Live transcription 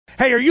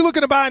Hey, are you looking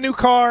to buy a new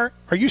car?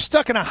 Are you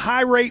stuck in a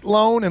high-rate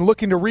loan and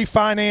looking to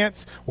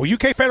refinance? Well,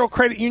 UK Federal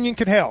Credit Union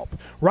can help.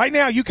 Right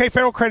now, UK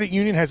Federal Credit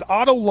Union has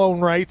auto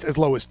loan rates as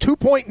low as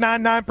 2.99%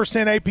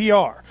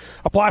 APR.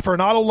 Apply for an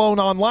auto loan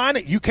online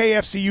at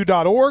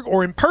ukfcu.org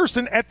or in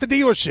person at the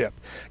dealership.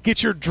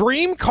 Get your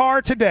dream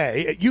car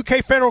today at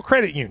UK Federal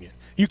Credit Union.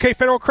 UK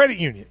Federal Credit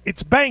Union.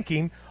 It's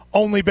banking,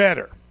 only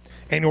better.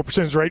 Annual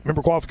percentage rate,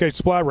 member qualification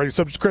supply, rating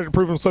subject to credit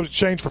approval and subject to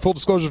change. For full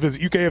disclosure,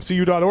 visit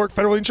ukfcu.org.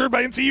 Federally insured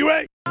by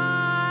NCUA.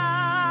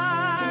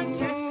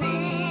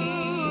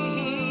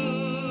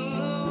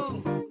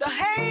 The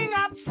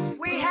hang-ups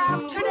we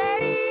have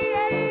today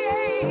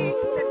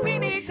that we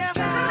need to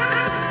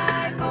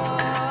fight for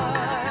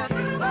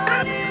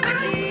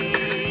liberty.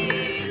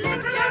 Let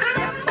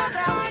yourself us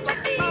on your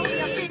feet.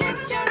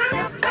 Let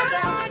yourself us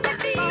on your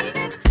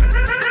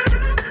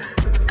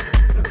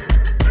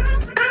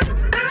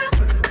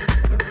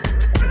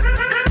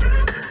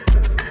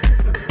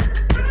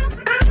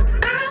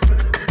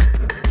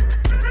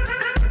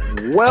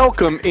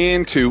Welcome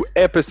into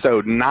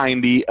episode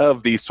 90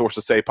 of the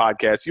Sources Say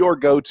podcast, your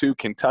go-to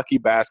Kentucky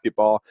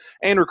basketball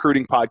and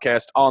recruiting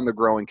podcast on the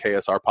growing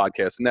KSR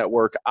Podcast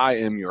Network. I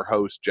am your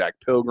host, Jack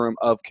Pilgrim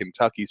of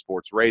Kentucky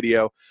Sports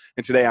Radio,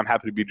 and today I'm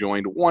happy to be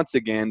joined once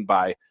again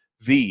by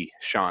the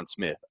Sean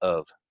Smith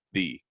of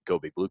the Go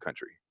Big Blue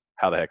Country.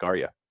 How the heck are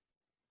you?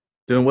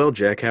 Doing well,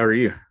 Jack. How are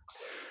you?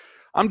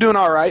 I'm doing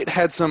all right.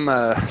 Had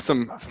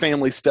some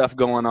family stuff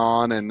going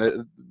on,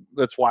 and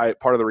that's why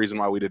part of the reason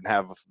why we didn't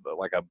have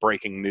like a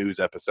breaking news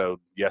episode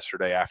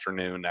yesterday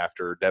afternoon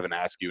after Devin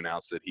Askew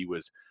announced that he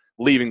was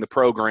leaving the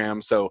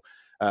program. So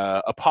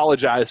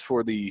apologize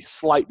for the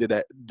slight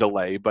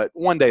delay, but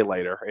one day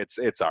later,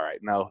 it's all right.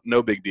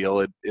 No big deal.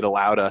 It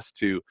allowed us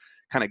to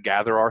kind of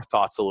gather our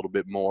thoughts a little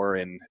bit more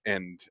and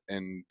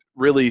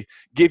really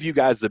give you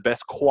guys the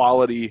best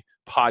quality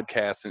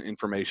podcasts and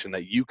information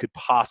that you could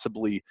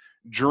possibly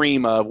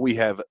dream of. We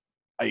have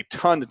a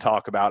ton to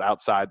talk about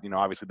outside,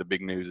 obviously the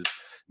big news is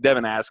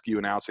Devin Askew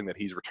announcing that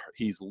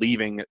he's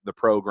leaving the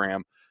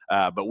program,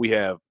 but we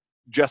have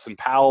Justin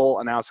Powell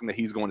announcing that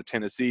he's going to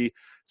Tennessee,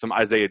 some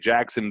Isaiah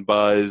Jackson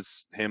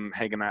buzz, him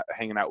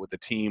hanging out with the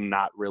team,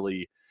 not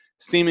really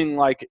seeming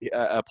like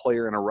a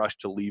player in a rush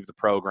to leave the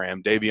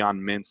program. Davion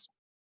Mintz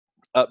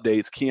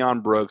updates, Keon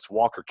Brooks,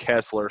 Walker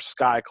Kessler,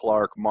 Sky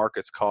Clark,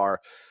 Marcus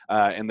Carr,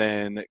 and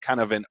then kind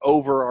of an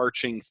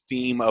overarching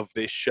theme of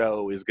this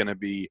show is going to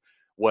be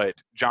what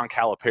John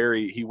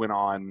Calipari, he went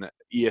on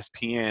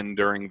ESPN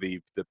during the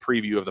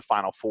preview of the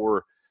Final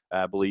Four,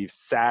 I believe,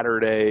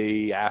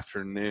 Saturday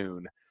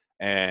afternoon,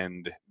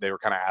 and they were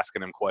kind of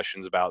asking him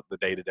questions about the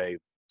day-to-day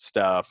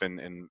stuff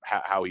and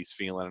how he's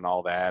feeling and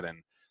all that, and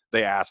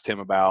they asked him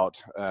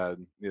about,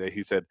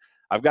 he said,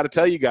 I've got to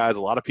tell you guys,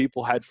 a lot of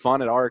people had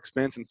fun at our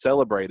expense and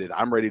celebrated.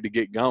 I'm ready to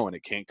get going.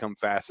 It can't come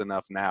fast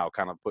enough now.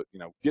 Kind of put,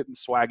 getting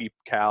swaggy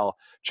Cal,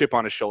 chip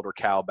on his shoulder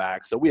Cal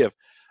back. So we have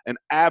an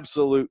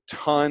absolute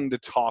ton to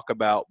talk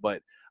about,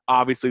 but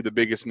obviously the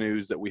biggest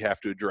news that we have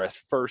to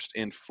address first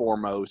and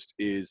foremost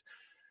is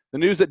the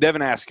news that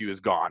Devin Askew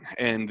is gone.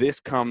 And this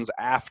comes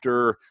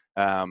after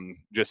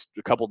just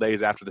a couple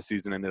days after the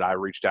season ended. I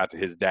reached out to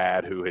his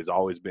dad, who has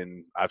always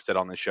been, I've said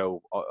on the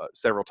show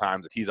several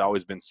times that he's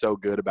always been so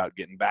good about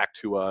getting back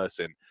to us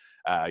and,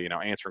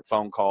 answering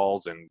phone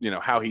calls and,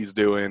 how he's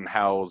doing,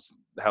 how's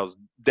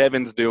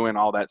Devin's doing,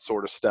 all that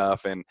sort of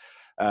stuff. And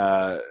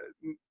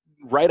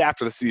right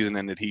after the season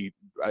ended,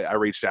 I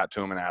reached out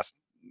to him and asked,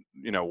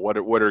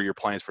 what are your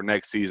plans for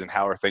next season?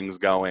 How are things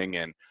going?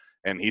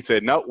 And he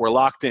said, no, we're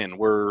locked in.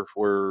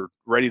 We're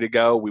ready to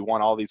go. We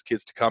want all these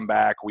kids to come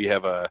back. We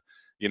have a,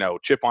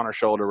 chip on our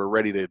shoulder. We're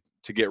ready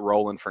to get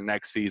rolling for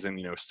next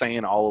season,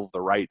 saying all of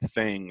the right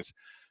things.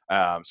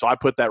 So I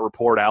put that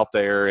report out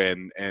there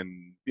and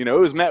it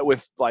was met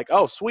with like,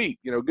 oh, sweet,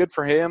 good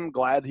for him.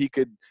 Glad he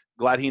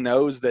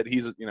knows that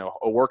he's,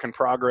 a work in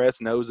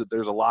progress, knows that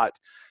there's a lot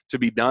to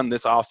be done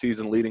this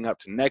offseason leading up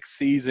to next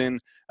season.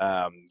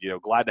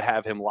 Glad to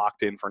have him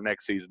locked in for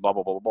next season, blah,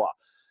 blah, blah, blah.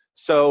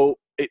 So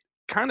it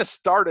kind of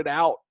started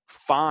out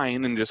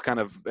fine and just kind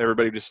of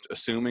everybody just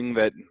assuming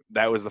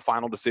that was the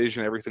final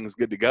decision, everything's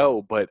good to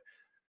go. But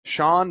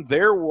Sean,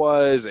 there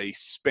was a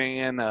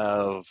span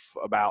of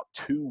about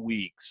 2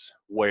 weeks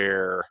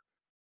where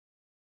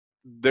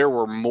there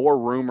were more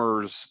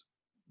rumors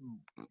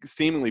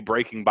seemingly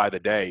breaking by the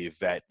day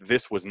that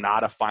this was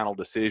not a final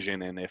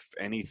decision. And if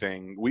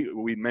anything,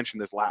 we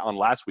mentioned this on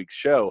last week's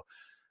show,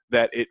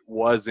 that it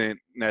wasn't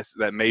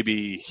that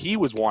maybe he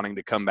was wanting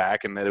to come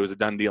back and that it was a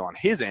done deal on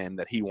his end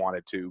that he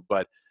wanted to,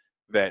 but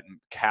that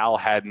Cal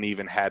hadn't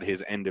even had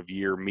his end of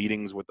year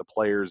meetings with the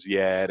players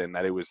yet. And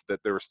that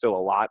there was still a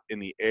lot in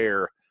the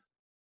air,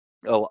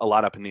 a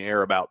lot up in the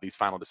air about these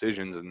final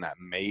decisions. And that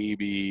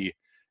maybe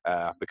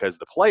because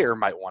the player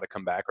might want to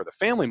come back or the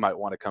family might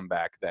want to come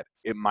back, that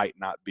it might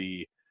not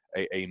be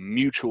a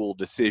mutual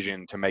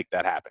decision to make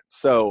that happen.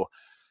 So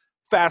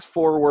fast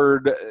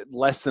forward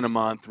less than a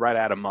month, right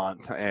at a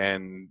month,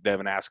 and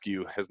Devin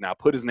Askew has now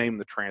put his name in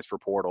the transfer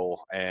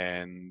portal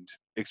and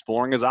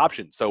exploring his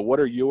options. So what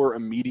are your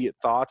immediate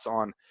thoughts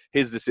on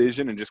his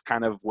decision and just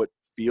kind of what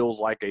feels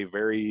like a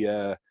very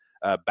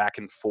back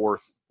and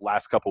forth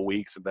last couple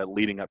weeks that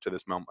leading up to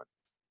this moment?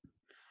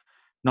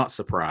 Not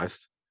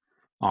surprised,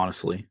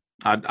 honestly.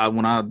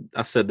 When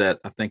I said that,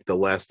 I think the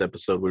last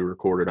episode we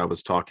recorded, I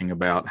was talking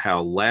about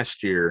how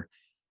last year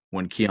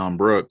when Keon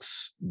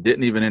Brooks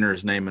didn't even enter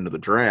his name into the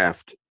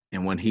draft,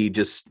 and when he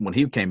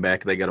came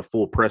back, they got a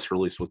full press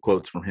release with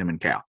quotes from him and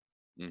Cal.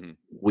 Mm-hmm.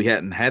 We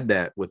hadn't had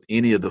that with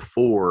any of the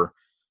four,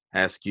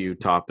 Askew,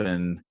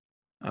 Toppin,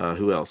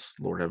 who else?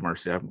 Lord have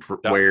mercy.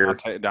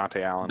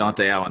 Dante Allen.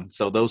 Dante Allen.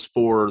 So those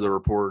four are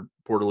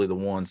reportedly the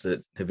ones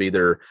that have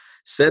either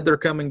said they're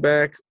coming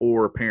back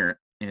or a parent.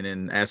 And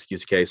in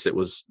Askew's case, it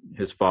was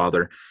his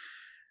father.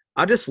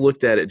 I just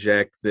looked at it,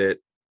 Jack, that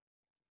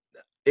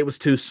it was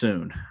too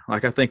soon.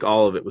 Like, I think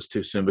all of it was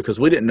too soon because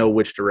we didn't know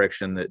which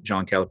direction that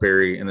John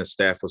Calipari and the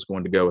staff was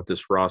going to go with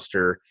this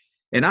roster.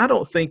 And I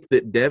don't think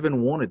that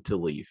Devin wanted to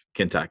leave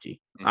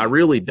Kentucky. Mm-hmm. I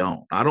really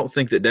don't. I don't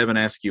think that Devin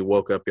Askew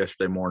woke up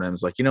yesterday morning and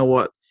was like, you know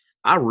what?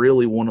 I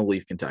really want to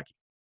leave Kentucky.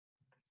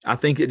 I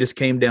think it just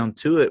came down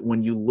to it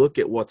when you look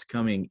at what's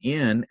coming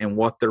in and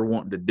what they're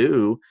wanting to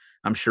do.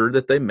 I'm sure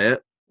that they met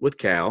with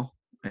Cal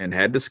and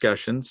had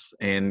discussions,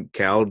 and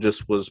Cal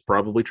just was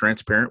probably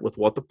transparent with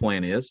what the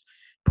plan is.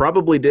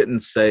 Probably didn't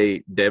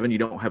say, Devin, you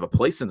don't have a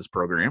place in this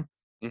program.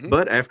 Mm-hmm.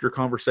 But after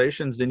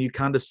conversations, then you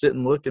kind of sit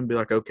and look and be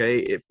like,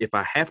 okay, if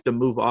I have to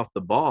move off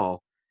the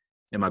ball,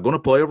 am I going to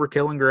play over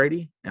Kellen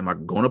Grady? Am I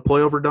going to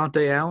play over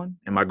Dante Allen?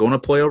 Am I going to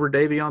play over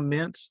Davion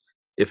Mintz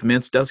if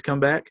Mintz does come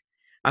back?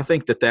 I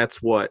think that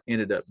that's what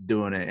ended up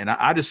doing it. And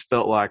I just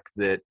felt like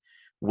that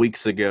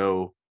weeks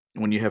ago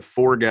when you have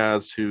four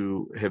guys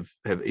who have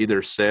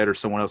either said or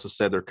someone else has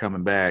said they're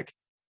coming back,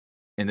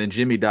 and then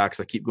Jimmy Docks,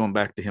 I keep going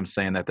back to him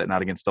saying that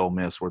night against Ole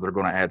Miss where they're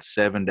going to add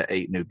 7 to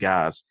 8 new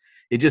guys.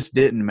 It just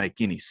didn't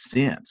make any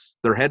sense.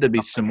 There had to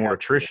be some more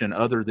attrition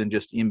other than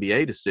just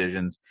NBA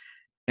decisions.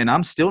 And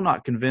I'm still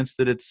not convinced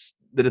that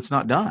it's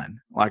not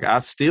done. Like,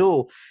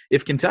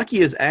 if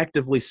Kentucky is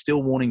actively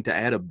still wanting to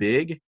add a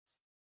big,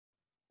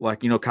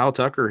 like, Kyle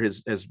Tucker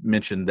has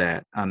mentioned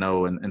that, I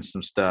know, and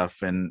some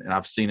stuff. And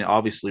I've seen it,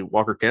 obviously,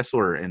 Walker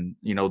Kessler and,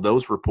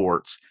 those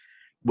reports,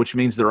 which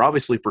means they're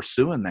obviously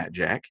pursuing that,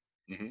 Jack.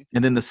 Mm-hmm.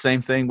 And then the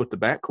same thing with the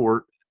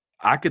backcourt.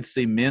 I could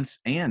see Mintz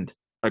and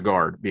a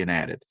guard being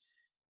added.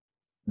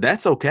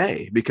 That's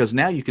okay, because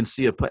now you can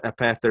see a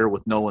path there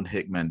with Nolan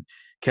Hickman,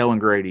 Kellen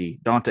Grady,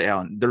 Dante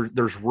Allen.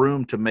 There's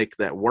room to make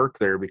that work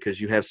there because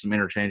you have some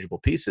interchangeable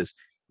pieces.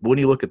 When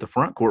you look at the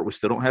front court, we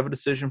still don't have a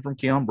decision from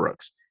Keon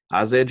Brooks.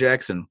 Isaiah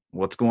Jackson,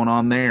 what's going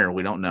on there?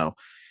 We don't know.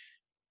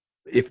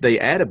 If they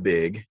add a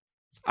big,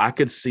 I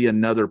could see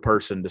another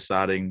person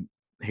deciding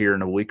here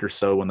in a week or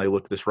so when they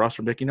look at this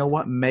roster, like, you know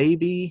what,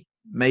 maybe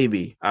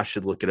I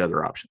should look at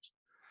other options.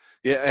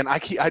 Yeah, and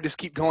I just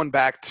keep going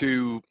back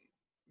to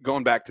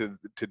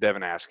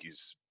Devin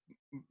Askew's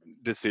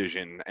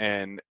decision,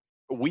 and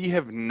we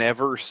have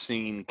never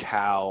seen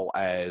Cal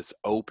as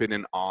open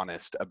and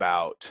honest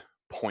about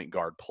point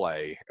guard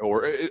play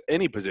or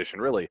any position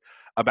really,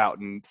 about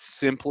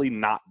simply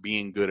not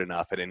being good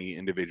enough at any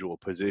individual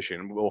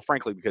position. Well,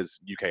 frankly, because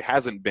UK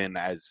hasn't been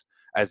as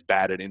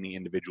bad at any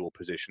individual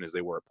position as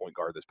they were at point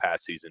guard this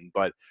past season.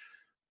 But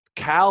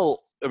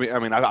Cal,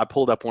 I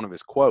pulled up one of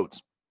his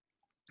quotes.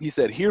 He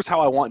said, here's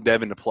how I want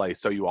Devin to play,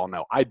 so you all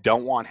know. I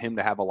don't want him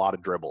to have a lot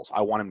of dribbles.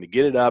 I want him to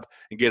get it up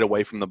and get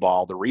away from the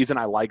ball. The reason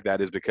I like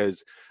that is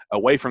because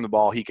away from the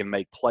ball, he can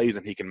make plays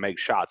and he can make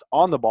shots.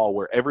 On the ball,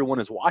 where everyone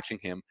is watching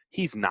him,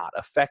 he's not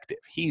effective.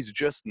 He's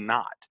just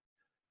not.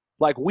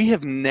 Like, we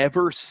have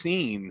never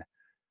seen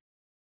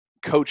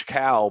Coach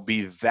Cal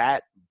be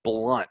that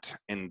blunt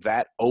and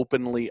that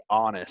openly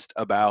honest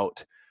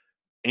about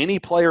any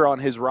player on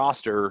his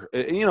roster,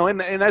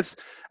 and that's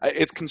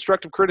it's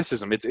constructive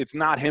criticism. It's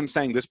not him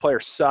saying this player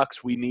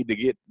sucks, we need to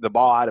get the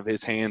ball out of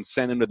his hands,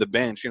 send him to the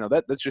bench.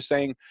 That's just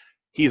saying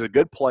he's a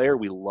good player.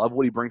 We love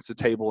what he brings to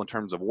the table in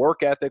terms of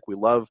work ethic. We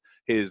love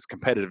his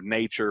competitive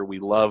nature. We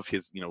love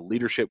his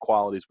leadership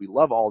qualities. We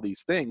love all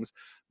these things.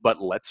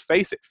 But let's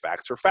face it,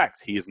 facts are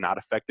facts. He is not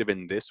effective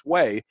in this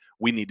way.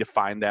 We need to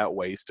find out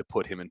ways to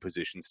put him in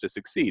positions to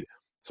succeed.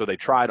 So they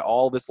tried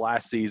all this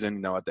last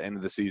season. At the end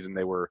of the season,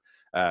 they were,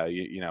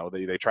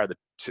 they tried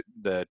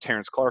the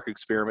Terrence Clark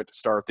experiment to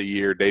start the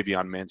year.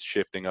 Davion Mintz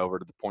shifting over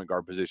to the point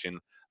guard position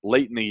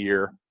late in the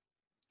year.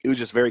 It was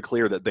just very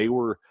clear that they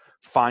were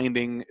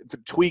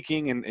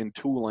tweaking and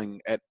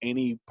tooling at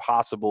any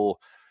possible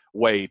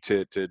way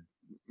to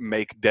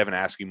make Devin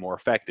Askew more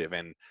effective.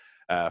 And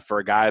for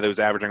a guy that was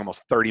averaging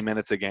almost 30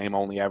 minutes a game,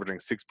 only averaging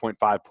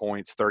 6.5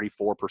 points,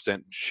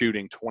 34%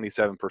 shooting,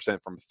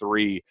 27% from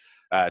three,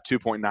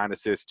 2.9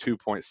 assists,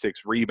 2.6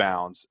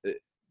 rebounds. It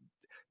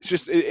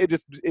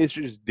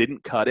just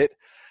didn't cut it.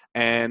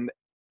 And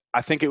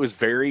I think it was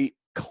very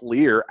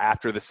clear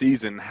after the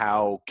season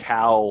how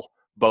Cal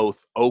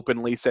both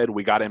openly said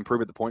we got to improve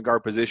at the point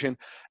guard position,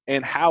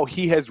 and how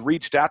he has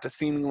reached out to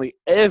seemingly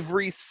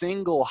every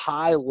single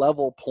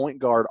high-level point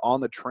guard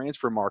on the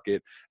transfer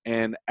market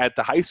and at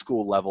the high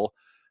school level,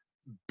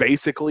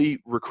 basically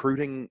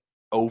recruiting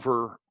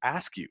over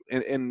Askew.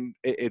 And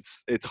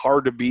it's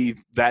hard to be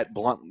that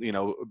blunt,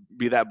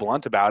 be that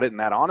blunt about it and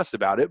that honest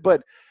about it.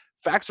 But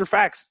facts are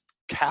facts.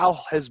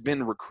 Cal has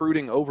been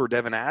recruiting over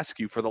Devin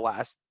Askew for the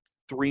last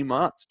 2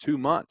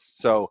 months.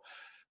 So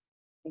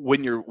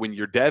when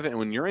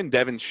you're in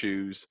Devin's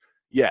shoes,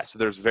 yes,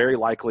 there's very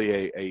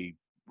likely a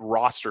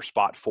roster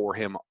spot for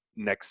him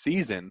next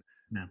season.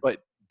 Yeah. But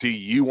do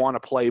you want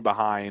to play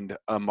behind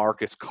a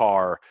Marcus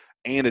Carr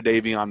and a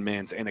Davion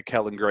Mintz and a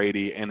Kellen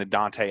Grady and a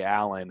Dante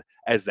Allen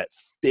as that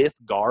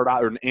fifth guard,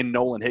 and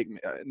Nolan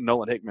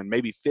Hickman,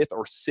 maybe fifth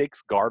or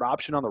sixth guard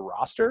option on the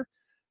roster?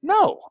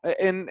 No,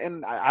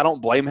 and I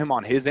don't blame him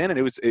on his end. And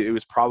it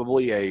was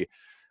probably a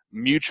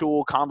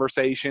mutual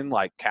conversation,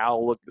 like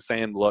Cal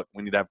saying, "Look,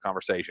 we need to have a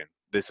conversation.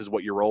 This is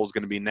what your role is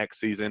going to be next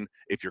season.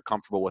 If you're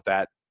comfortable with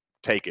that,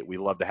 take it. We'd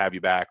love to have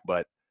you back,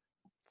 but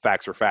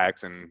facts are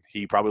facts." And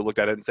he probably looked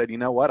at it and said, "You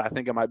know what? I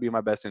think it might be in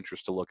my best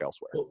interest to look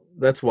elsewhere." Well,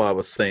 that's why I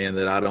was saying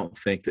that I don't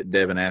think that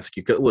Devin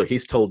Askew – look,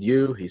 he's told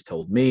you, he's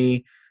told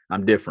me,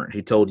 I'm different.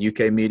 He told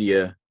UK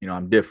media,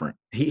 I'm different.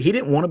 He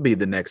didn't want to be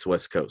the next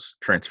West Coast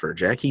transfer,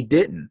 Jack. He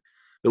didn't.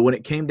 But when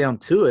it came down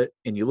to it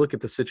and you look at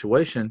the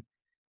situation,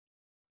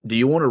 do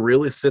you want to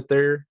really sit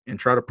there and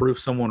try to prove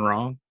someone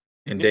wrong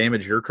and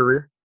damage your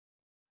career?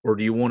 Or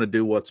do you want to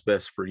do what's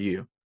best for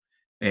you?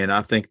 And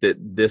I think that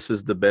this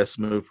is the best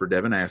move for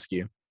Devin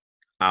Askew.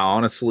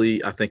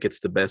 I think it's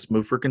the best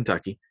move for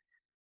Kentucky.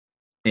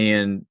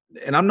 And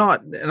I'm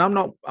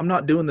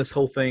not doing this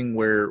whole thing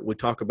where we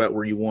talk about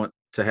where you want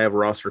to have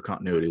roster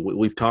continuity.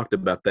 We've talked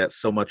about that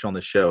so much on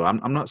the show.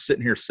 I'm not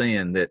sitting here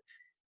saying that,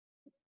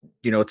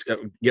 it's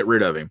get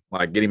rid of him,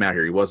 like get him out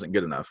here. He wasn't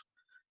good enough.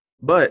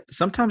 But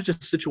sometimes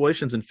just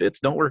situations and fits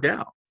don't work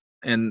out.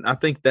 And I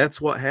think that's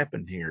what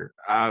happened here.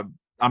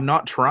 I'm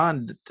not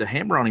trying to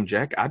hammer on him,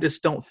 Jack. I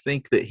just don't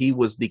think that he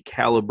was the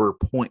caliber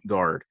point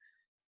guard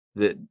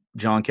that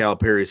John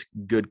Calipari's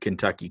good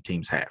Kentucky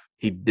teams have.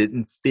 He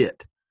didn't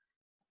fit.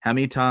 How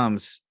many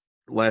times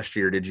last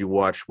year did you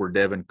watch where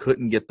Devin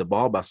couldn't get the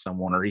ball by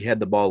someone, or he had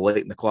the ball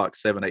late in the clock,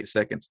 7-8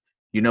 seconds?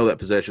 That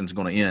possession's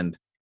going to end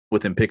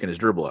with him picking his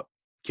dribble up,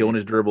 killing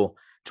his dribble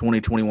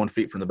 20, 21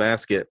 feet from the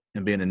basket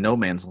and being in no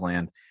man's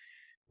land.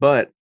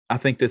 But I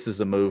think this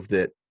is a move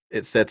that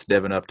it sets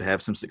Devin up to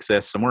have some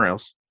success somewhere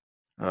else.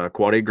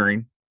 Quade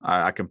Green,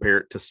 I compare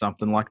it to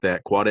something like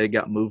that. Quade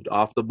got moved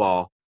off the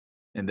ball,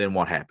 and then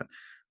what happened?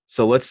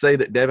 So let's say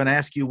that Devin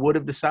Askew would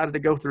have decided to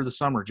go through the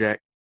summer,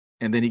 Jack,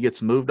 and then he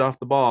gets moved off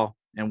the ball,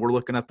 and we're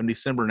looking up in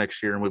December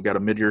next year, and we've got a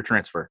mid-year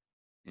transfer.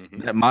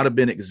 Mm-hmm. That might have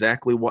been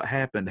exactly what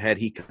happened had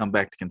he come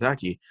back to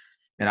Kentucky.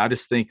 And I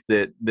just think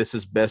that this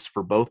is best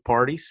for both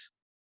parties.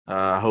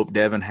 I hope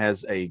Devin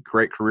has a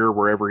great career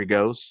wherever he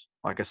goes.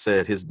 Like I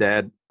said, his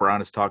dad,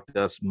 Brian, has talked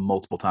to us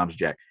multiple times,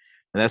 Jack.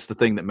 And that's the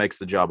thing that makes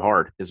the job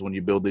hard, is when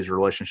you build these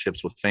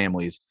relationships with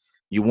families,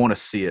 you want to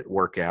see it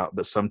work out.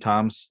 But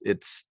sometimes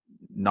it's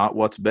not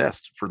what's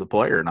best for the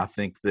player. And I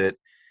think that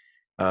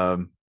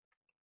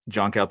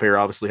John Calipari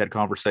obviously had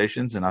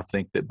conversations, and I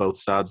think that both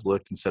sides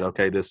looked and said,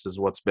 okay, this is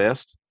what's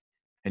best.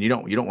 And you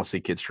don't want to see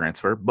kids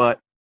transfer, but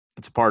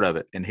it's a part of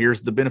it. And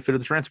here's the benefit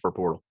of the transfer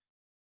portal.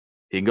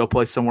 He can go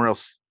play somewhere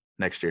else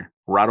next year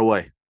right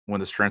away when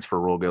this transfer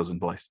rule goes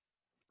in place.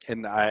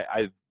 And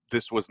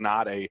this was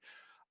not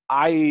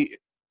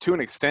to an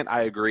extent,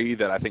 I agree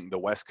that I think the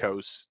West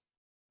Coast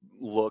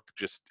look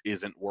just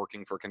isn't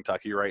working for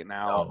Kentucky right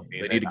now.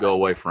 They need to go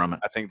away from it.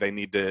 I think they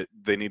need to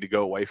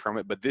go away from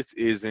it. But this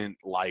isn't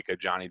like a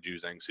Johnny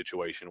Juzang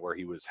situation where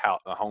he was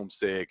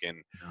homesick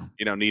and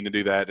needing to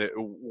do that.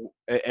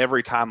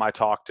 Every time I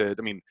talk to,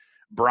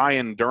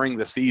 Brian during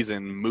the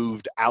season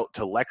moved out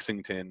to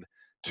Lexington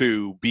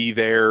to be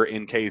there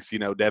in case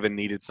Devin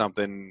needed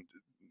something.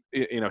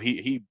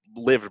 He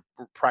lived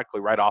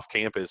practically right off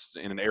campus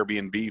in an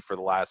Airbnb for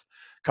the last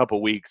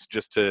couple weeks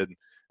just to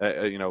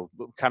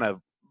kind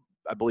of,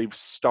 I believe,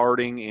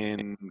 starting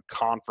in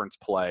conference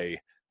play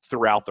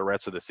throughout the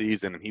rest of the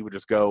season. And he would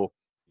just go,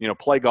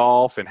 play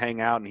golf and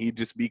hang out, and he'd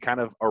just be kind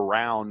of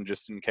around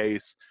just in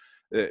case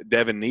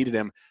Devin needed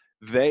him.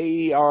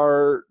 They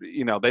are,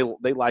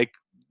 they like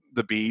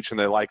the beach and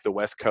they like the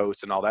West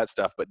Coast and all that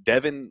stuff. But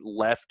Devin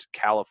left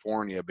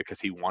California because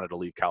he wanted to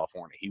leave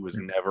California. He was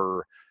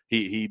never –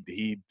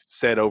 he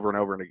said over and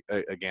over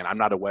and again, I'm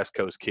not a West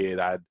Coast kid.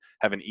 I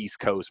have an East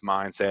Coast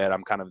mindset.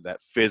 I'm kind of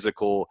that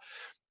physical –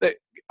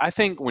 I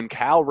think when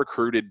Cal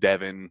recruited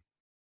Devin,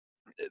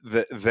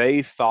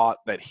 they thought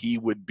that he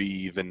would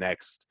be the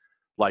next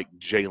like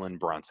Jalen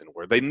Brunson,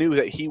 where they knew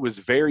that he was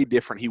very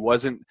different. He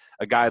wasn't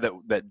a guy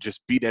that just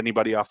beat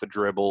anybody off the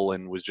dribble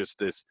and was just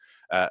this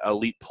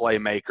elite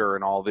playmaker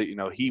and all that.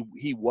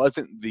 He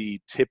wasn't the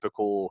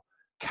typical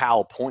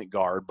Cal point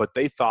guard, but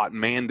they thought,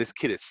 man, this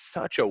kid is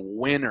such a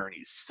winner and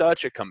he's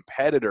such a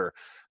competitor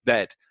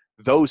that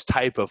those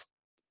type of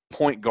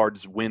point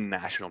guards win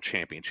national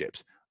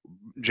championships.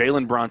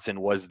 Jalen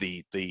Brunson was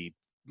the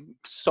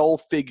sole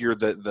figure,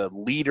 the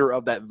leader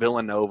of that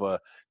Villanova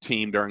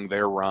team during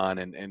their run,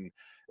 and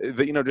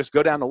just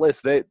go down the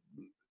list.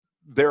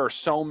 There are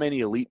so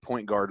many elite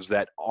point guards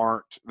that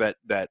are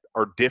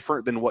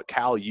different than what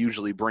Cal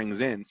usually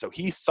brings in. So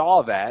he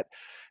saw that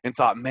and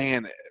thought,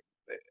 man,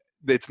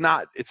 it's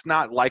not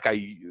like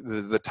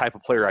the type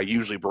of player I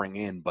usually bring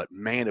in, but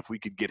man, if we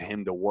could get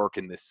him to work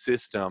in this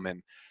system,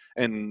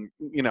 and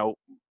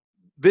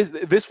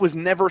this was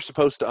never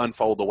supposed to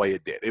unfold the way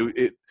it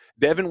did.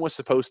 Devin was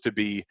supposed to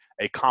be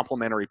a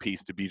complementary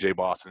piece to BJ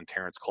Boston and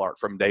Terrence Clark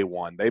from day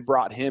one. They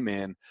brought him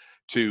in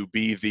to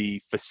be the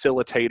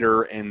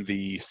facilitator and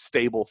the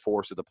stable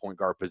force of the point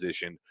guard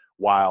position,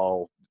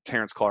 while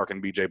Terrence Clark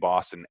and BJ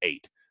Boston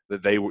ate.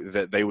 That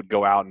they would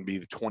go out and be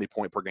the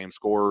 20-point per game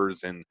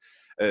scorers, and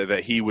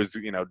that he was,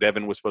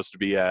 Devin was supposed to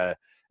be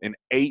an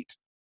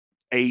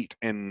 8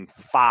 and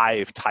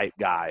 5 type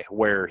guy,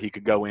 where he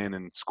could go in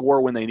and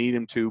score when they need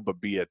him to, but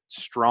be a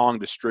strong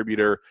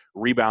distributor,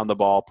 rebound the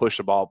ball, push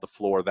the ball up the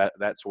floor,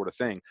 that sort of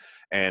thing.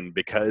 And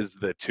because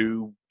the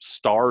two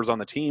stars on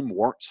the team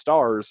weren't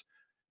stars,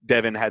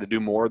 Devin had to do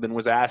more than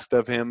was asked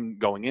of him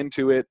going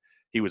into it.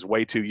 He was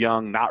way too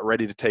young, not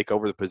ready to take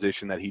over the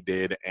position that he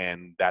did,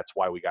 and that's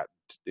why we got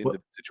into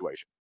the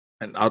situation.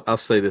 And I'll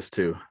say this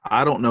too.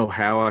 I don't know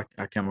how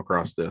I came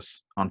across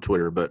this on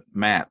Twitter, but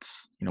Matt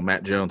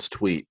Jones'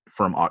 tweet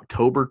from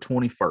October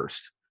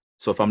 21st.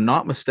 So if I'm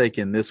not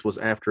mistaken, this was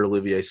after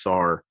Olivier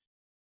Sarr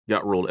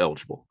got ruled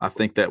eligible. I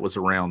think that was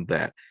around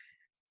that.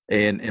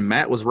 And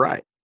Matt was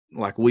right.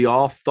 Like, we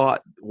all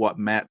thought what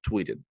Matt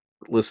tweeted.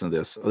 Listen to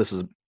this. This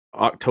is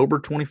October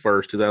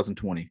 21st,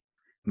 2020.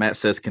 Matt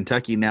says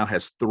Kentucky now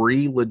has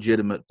 3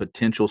 legitimate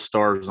potential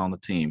stars on the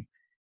team,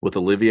 with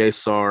Olivier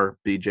Sarr,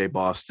 BJ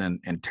Boston,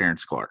 and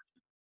Terrence Clark.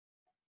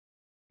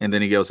 And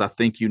then he goes, I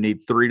think you need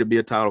 3 to be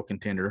a title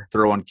contender.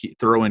 Throw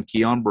in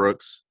Keon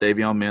Brooks,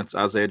 Davion Mintz,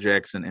 Isaiah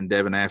Jackson, and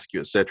Devin Askew,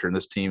 et cetera. And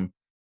this team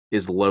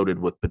is loaded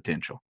with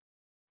potential.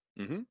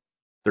 Mm-hmm.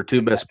 Their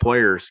 2 best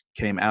players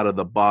came out of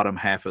the bottom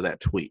half of that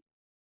tweet.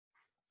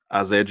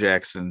 Isaiah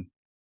Jackson,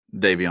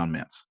 Davion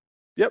Mintz.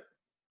 Yep.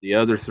 The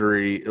other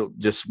 3,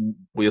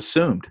 we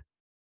assumed.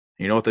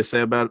 You know what they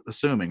say about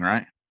assuming,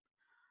 right?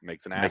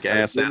 Makes an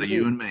ass out of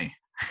you and me.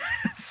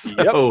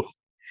 So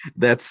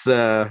that's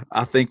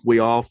I think we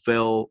all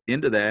fell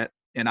into that,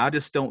 and I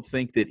just don't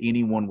think that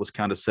anyone was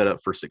kind of set up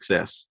for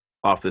success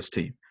off this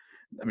team.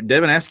 I mean,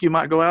 Devin Askew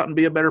might go out and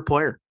be a better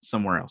player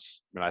somewhere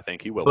else. And I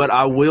think he will. But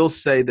I will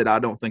say that I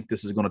don't think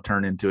this is going to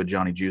turn into a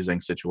Johnny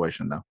Juzang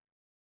situation, though.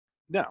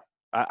 No.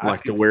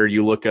 To where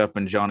you look up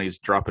and Johnny's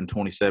dropping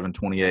 27,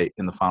 28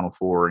 in the Final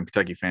Four, and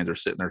Kentucky fans are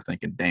sitting there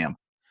thinking, damn.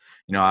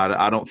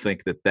 I don't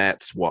think that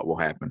that's what will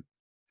happen.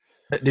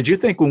 Did you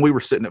think when we were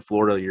sitting at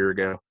Florida a year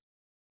ago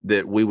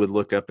that we would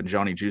look up and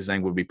Johnny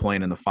Juzang would be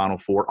playing in the Final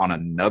Four on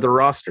another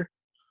roster?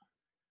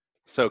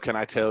 So can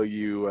I tell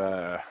you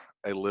a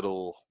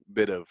little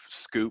bit of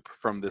scoop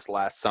from this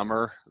last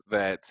summer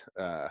that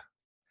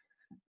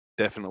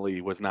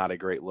definitely was not a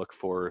great look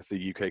for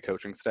the UK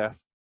coaching staff?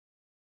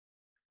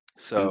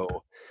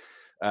 So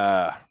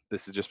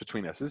this is just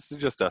between us. This is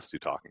just us two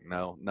talking.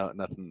 No,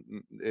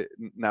 nothing,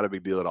 not a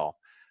big deal at all.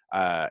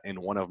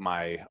 In one of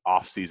my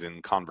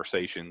off-season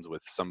conversations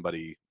with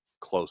somebody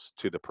close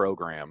to the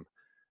program,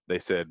 they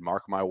said,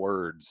 mark my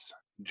words,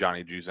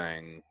 Johnny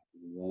Juzang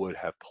would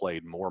have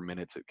played more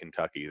minutes at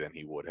Kentucky than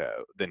he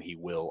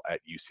will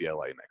at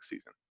UCLA next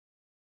season.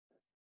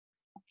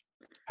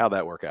 How'd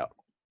that work out?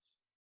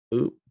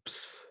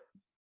 Oops.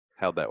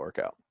 How'd that work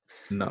out?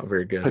 Not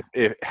very good.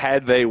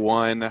 Had they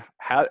won,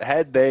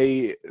 had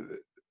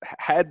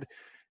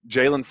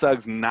Jalen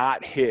Suggs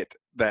not hit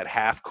that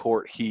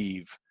half-court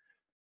heave,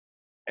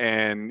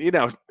 and,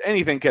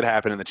 anything could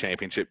happen in the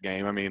championship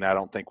game. I mean, I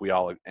don't think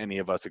any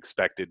of us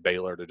expected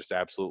Baylor to just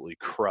absolutely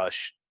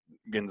crush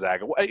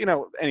Gonzaga.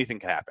 Anything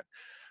can happen.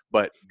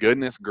 But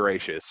goodness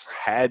gracious,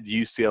 had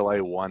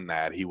UCLA won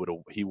that, he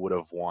would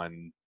have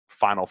won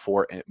Final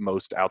Four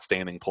most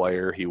outstanding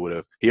player. He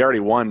already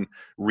won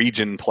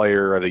region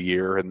player of the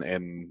year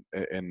in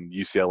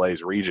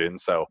UCLA's region.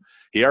 So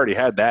he already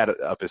had that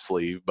up his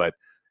sleeve, but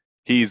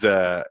he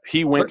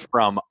went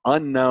from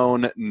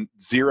unknown,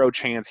 0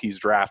 chance he's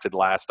drafted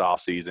last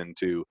offseason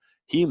to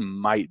he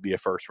might be a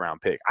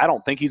first-round pick. I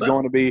don't think he's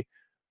going to be,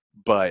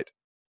 but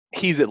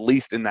he's at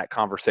least in that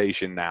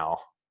conversation now.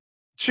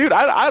 Shoot,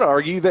 I'd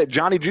argue that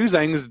Johnny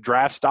Juzang's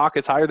draft stock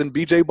is higher than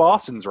BJ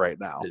Boston's right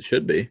now. It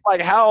should be. Like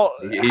how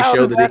he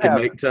showed that he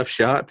could make tough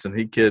shots and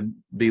he could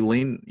be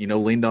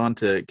leaned on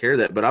to carry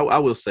that. But I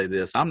will say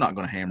this: I'm not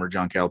going to hammer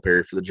John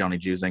Calipari for the Johnny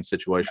Juzang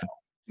situation.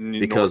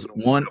 Because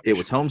one, it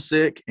was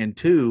homesick, and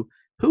 2,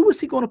 who was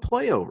he going to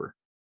play over?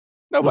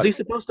 Nobody. Was he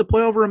supposed to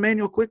play over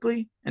Emmanuel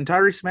Quickly and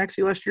Tyrese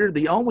Maxey last year?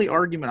 The only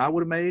argument I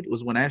would have made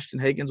was when Ashton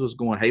Hagans was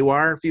going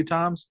haywire a few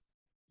times.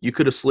 You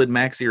could have slid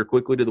Maxey or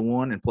Quickly to the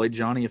 1 and played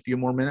Johnny a few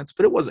more minutes,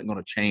 but it wasn't going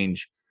to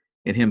change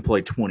in him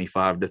play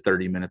 25 to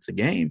 30 minutes a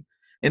game.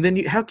 And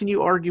then how can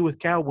you argue with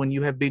Cal when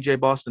you have B.J.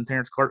 Boston,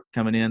 Terrence Clark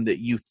coming in that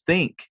you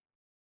think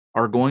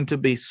are going to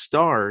be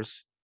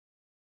stars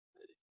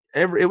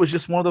It was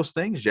just one of those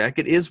things, Jack.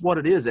 It is what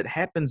it is. It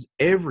happens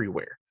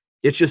everywhere.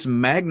 It's just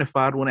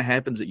magnified when it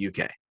happens at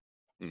UK.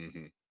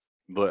 Mm-hmm.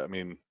 But I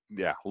mean,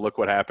 yeah, look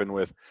what happened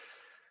with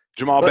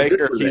Jamal But good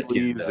Baker. for He that kid,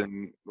 leaves, though.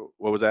 and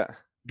what was that?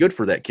 Good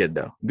for that kid,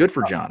 though. Good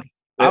for Johnny.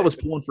 I was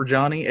pulling for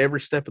Johnny every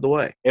step of the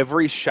way.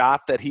 Every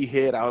shot that he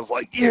hit, I was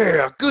like,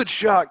 "Yeah, good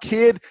shot,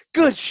 kid.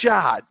 Good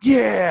shot.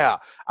 Yeah."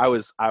 I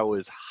was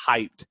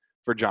hyped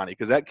for Johnny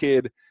because that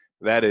kid,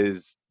 that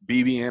is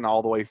BBN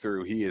all the way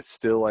through. He is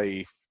still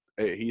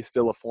he's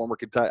still a former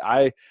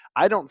Kentucky.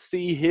 I don't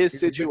see his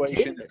He's a good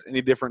situation kid. as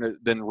any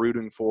different than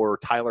rooting for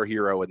Tyler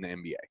Hero in the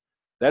NBA.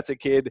 That's a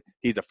kid.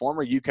 He's a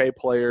former UK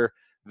player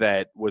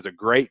that was a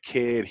great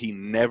kid. He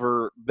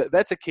never.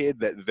 That's a kid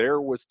that there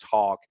was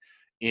talk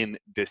in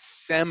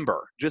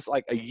December, just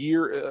like a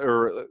year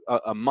or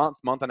a month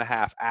and a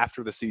half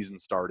after the season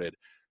started,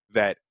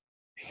 that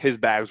his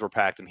bags were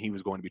packed and he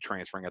was going to be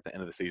transferring at the end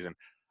of the season.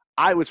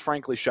 I was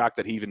frankly shocked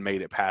that he even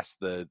made it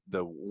past the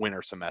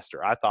winter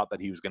semester. I thought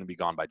that he was going to be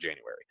gone by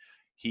January.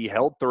 He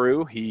held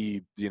through.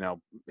 It's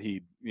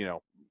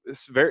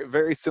very,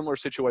 very similar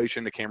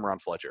situation to Cameron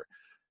Fletcher.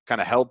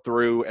 Kind of held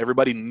through.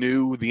 Everybody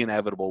knew the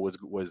inevitable was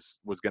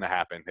going to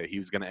happen. That he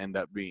was going to end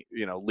up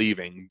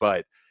leaving,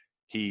 but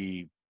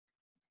he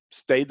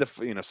stayed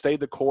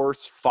the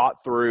course,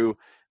 fought through,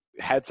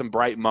 had some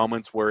bright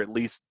moments where at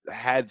least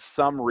had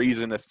some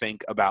reason to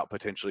think about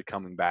potentially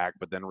coming back,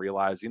 but then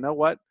realized, you know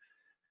what,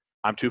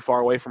 I'm too far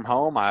away from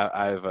home.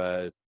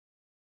 I've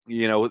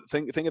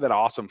think of that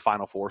awesome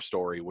Final Four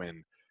story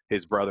when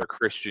his brother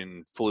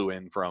Christian flew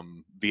in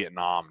from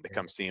Vietnam to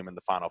come see him in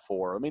the Final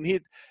Four. I mean,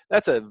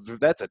 that's a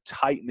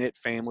tight knit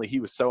family.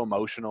 He was so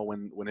emotional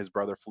when his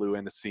brother flew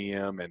in to see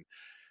him, and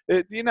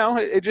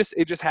it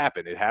just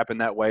happened. It happened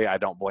that way. I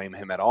don't blame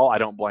him at all. I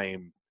don't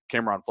blame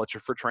Cameron Fletcher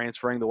for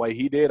transferring the way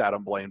he did. I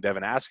don't blame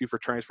Devin Askew for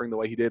transferring the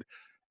way he did.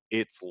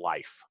 It's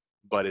life,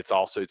 but it's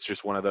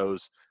just one of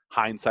those,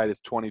 hindsight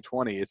is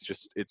 2020. It's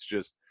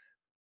just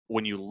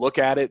when you look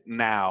at it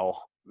now,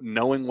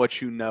 knowing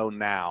what you know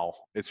now,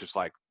 it's just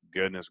like,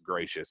 goodness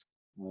gracious,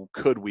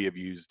 could we have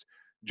used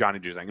Johnny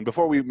Juzang? And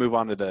before we move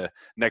on to the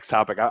next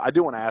topic, I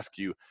do want to ask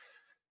you,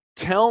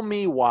 tell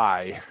me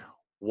why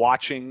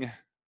watching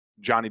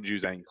Johnny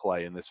Juzang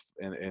play in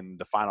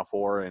the Final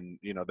Four and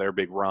their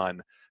big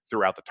run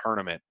throughout the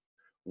tournament,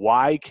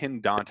 why can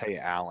Dante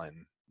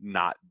Allen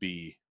not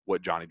be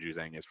what Johnny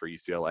Juzang is for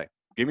UCLA?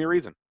 Give me a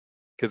reason.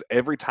 Because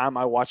every time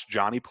I watched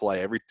Johnny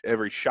play,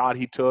 every shot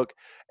he took,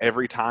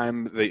 every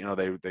time they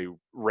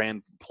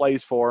ran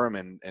plays for him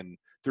and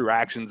threw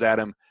actions at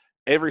him,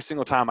 every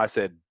single time I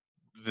said,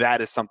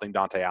 that is something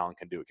Dante Allen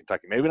can do at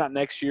Kentucky. Maybe not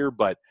next year,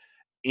 but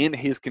in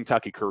his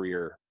Kentucky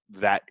career,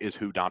 that is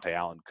who Dante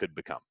Allen could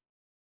become.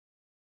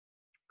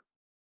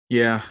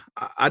 Yeah,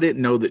 I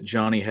didn't know that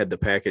Johnny had the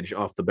package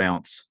off the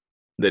bounce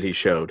that he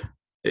showed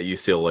at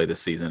UCLA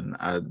this season.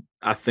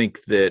 I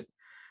think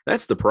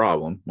that's the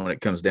problem when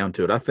it comes down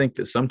to it. I think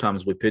that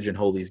sometimes we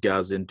pigeonhole these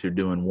guys into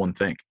doing one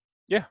thing.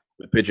 Yeah.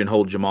 We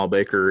pigeonhole Jamal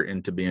Baker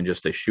into being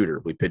just a shooter.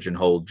 We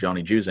pigeonhole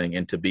Johnny Juzang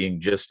into being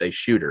just a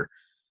shooter.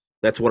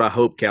 That's what I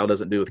hope Cal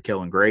doesn't do with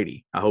Kellen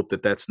Grady. I hope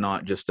that that's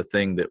not just a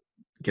thing that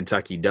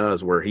Kentucky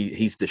does where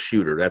he's the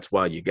shooter. That's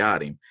why you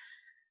got him.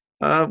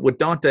 With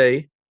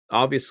Dante,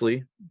 obviously,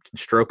 can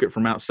stroke it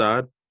from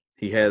outside.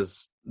 He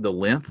has the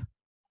length.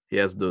 He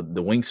has the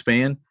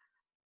wingspan.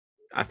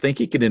 I think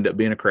he could end up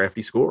being a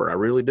crafty scorer. I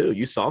really do.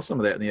 You saw some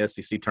of that in the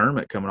SEC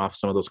tournament, coming off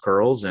some of those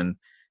curls and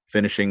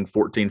finishing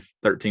 14,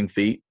 13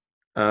 feet.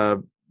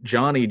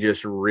 Johnny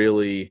just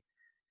really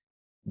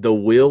 – the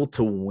will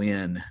to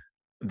win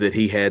that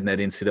he had in that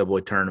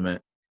NCAA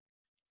tournament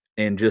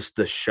and just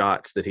the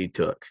shots that he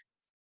took,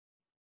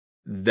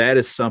 that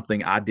is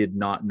something I did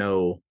not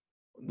know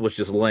was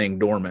just laying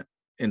dormant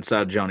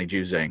inside Johnny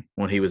Juzang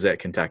when he was at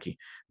Kentucky.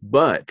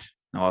 But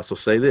I'll also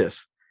say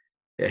this.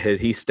 Had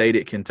he stayed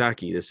at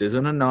Kentucky, this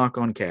isn't a knock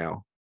on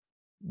Cal.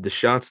 The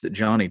shots that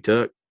Johnny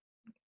took,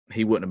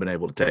 he wouldn't have been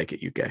able to take at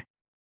UK.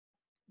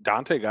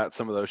 Dante got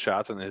some of those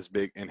shots in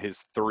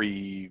his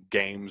 3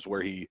 games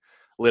where he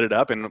lit it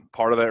up, and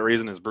part of that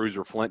reason is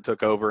Bruiser Flint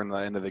took over in the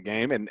end of the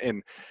game,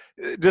 and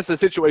just the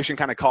situation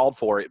kind of called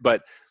for it.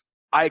 But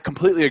I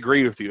completely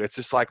agree with you. It's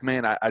just like,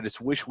 man, I just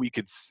wish we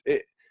could.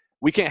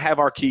 We can't have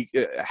our cake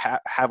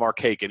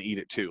and eat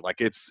it too.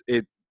 Like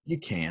You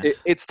can't.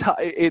 It's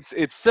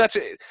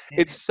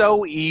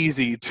so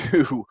easy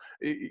to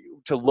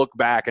look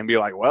back and be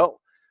like, well,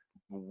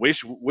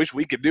 wish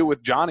we could do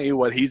with Johnny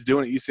what he's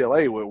doing at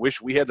UCLA. We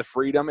wish we had the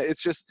freedom.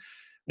 It's just,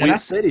 I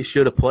said he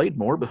should have played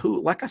more, but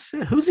like I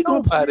said, who's he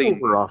going to play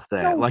over off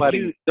that?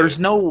 Nobody.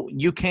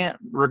 You can't,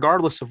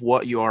 regardless of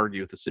what you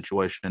argue with the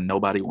situation,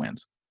 nobody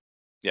wins.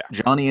 Yeah.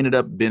 Johnny ended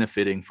up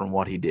benefiting from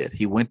what he did.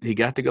 He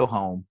got to go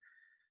home.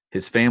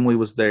 His family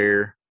was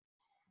there,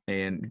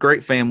 and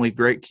great family,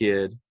 great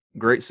kid,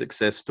 great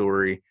success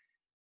story.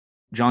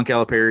 John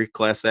Calipari,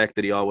 class act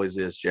that he always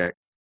is, Jack.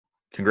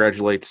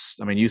 Congratulates.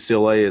 I mean,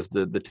 UCLA is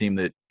the team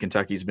that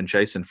Kentucky's been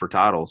chasing for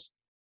titles.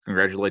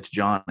 Congratulates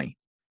Johnny,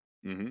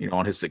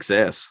 on his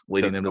success,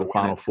 leading them to the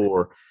Final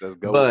Four.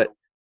 But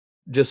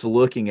just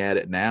looking at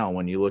it now,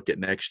 when you look at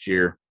next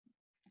year,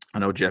 I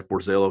know Jeff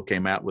Borzello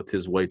came out with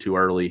his way too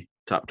early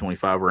top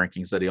 25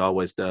 rankings that he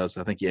always does.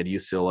 I think he had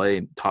UCLA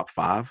in top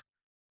 5,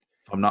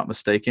 if I'm not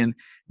mistaken.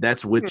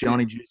 That's with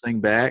Johnny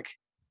Juzang back.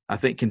 I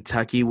think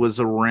Kentucky was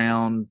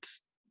around,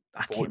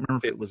 I can't remember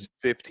if it was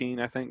 15,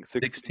 I think,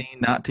 16,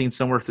 19,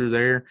 somewhere through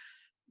there.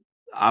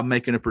 I'm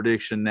making a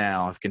prediction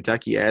now. If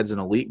Kentucky adds an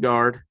elite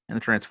guard in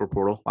the transfer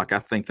portal, like I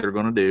think they're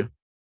going to do,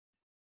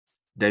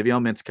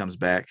 Davion Mintz comes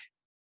back,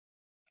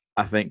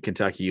 I think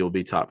Kentucky will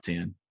be top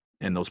 10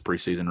 in those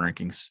preseason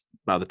rankings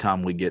by the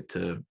time we get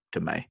to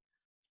May.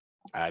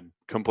 I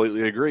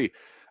completely agree.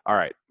 All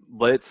right,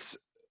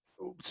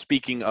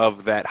 speaking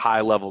of that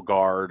high-level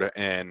guard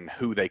and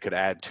who they could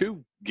add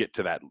to get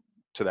to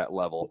that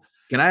level.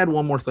 Can I add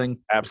one more thing?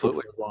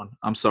 Absolutely.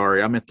 I'm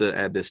sorry. I meant to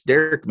add this.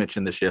 Derek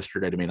mentioned this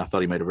yesterday to me, and I thought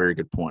he made a very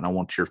good point. I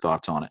want your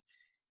thoughts on it.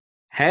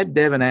 Had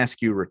Devin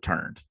Askew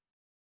returned,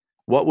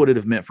 what would it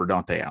have meant for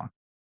Dante Allen?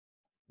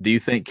 Do you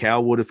think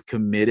Cal would have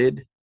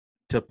committed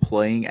to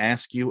playing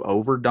Askew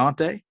over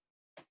Dante?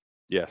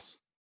 Yes,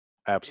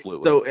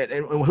 absolutely. So,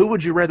 and who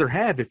would you rather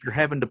have if you're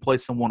having to play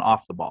someone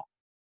off the ball?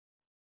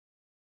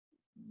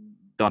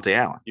 Dante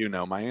Allen. You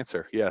know my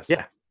answer. Yes.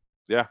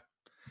 Yeah.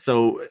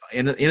 So,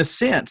 in a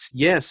sense,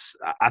 yes,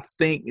 I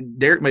think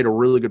Derek made a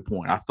really good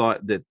point. I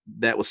thought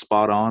that was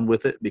spot on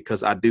with it,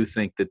 because I do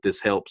think that this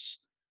helps.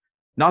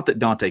 Not that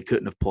Dante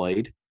couldn't have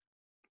played,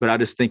 but I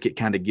just think it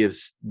kind of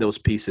gives those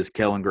pieces,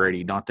 Kellen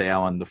Grady, Dante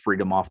Allen, the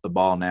freedom off the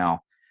ball now.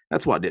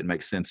 That's why it didn't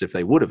make sense if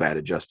they would have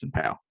added Justin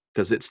Powell,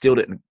 because it still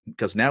didn't.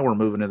 Because now we're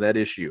moving to that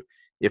issue.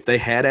 If they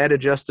had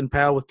added Justin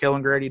Powell with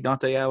Kellen Grady,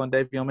 Dante Allen,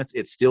 Davion Mintz,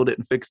 it still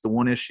didn't fix the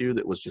one issue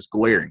that was just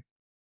glaring.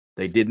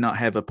 They did not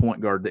have a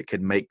point guard that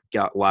could make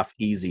life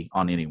easy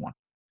on anyone.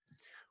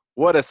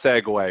 What a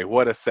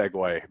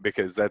segue,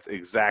 because that's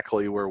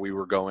exactly where we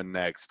were going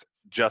next.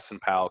 Justin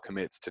Powell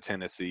commits to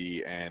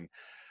Tennessee, and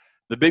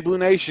the Big Blue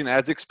Nation,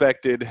 as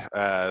expected,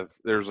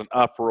 there's an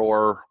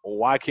uproar.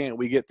 Why can't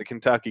we get the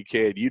Kentucky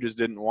kid? You just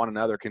didn't want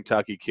another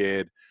Kentucky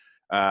kid.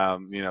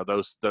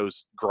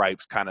 Those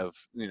gripes kind of,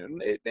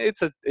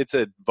 it's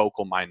a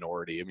vocal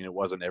minority. I mean, it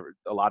wasn't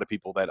a lot of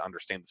people that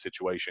understand the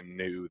situation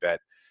knew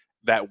that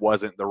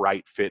wasn't the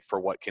right fit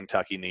for what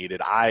Kentucky needed.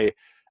 I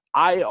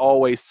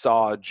always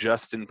saw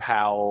Justin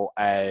Powell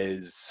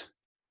as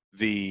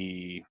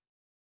when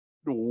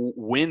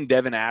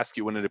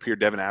it appeared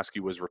Devin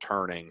Askew was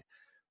returning,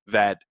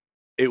 that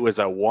it was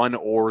a one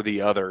or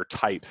the other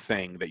type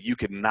thing, that you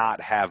could not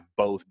have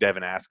both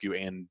Devin Askew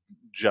and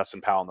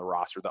Justin Powell on the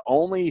roster. The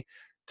only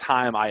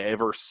time I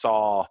ever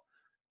saw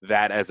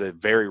that as a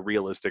very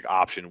realistic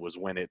option was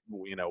when it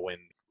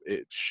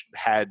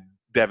had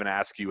Devin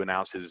Askew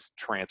announce his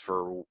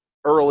transfer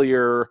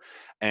earlier,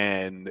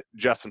 and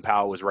Justin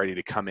Powell was ready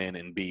to come in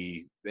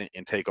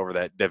and take over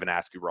that Devin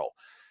Askew role.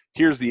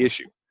 Here's the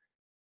issue.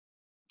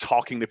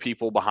 Talking to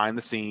people behind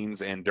the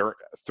scenes and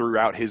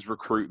throughout his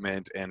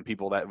recruitment, and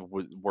people that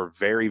were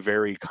very,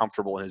 very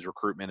comfortable in his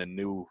recruitment and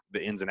knew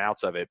the ins and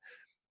outs of it,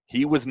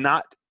 he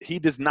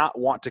does not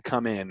want to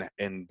come in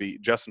and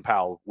Justin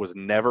Powell was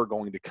never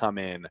going to come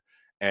in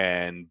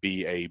and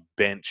be a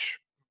bench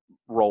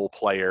role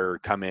player,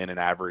 come in and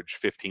average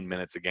 15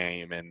 minutes a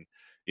game and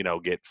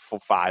get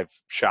 5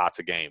 shots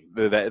a game.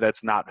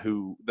 That's not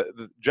who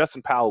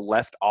Justin Powell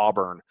left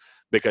Auburn,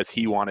 because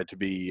he wanted to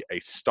be a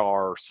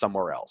star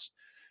somewhere else.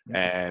 Mm-hmm.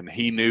 And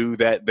he knew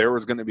that there were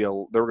going to be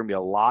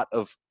a lot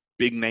of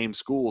big name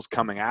schools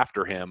coming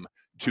after him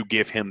to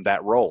give him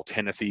that role,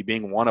 Tennessee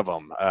being one of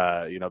them.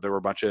 There were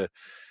a bunch of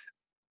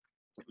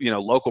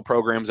local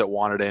programs that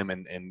wanted him,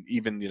 and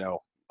even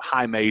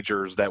high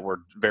majors that were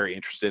very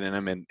interested in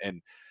him,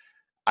 and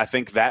I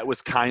think that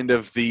was kind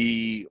of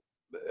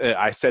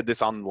I said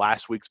this on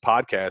last week's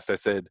podcast. I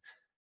said,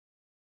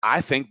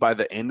 I think by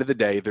the end of the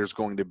day, there's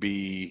going to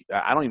be,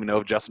 I don't even know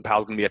if Justin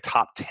Powell's going to be a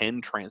top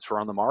 10 transfer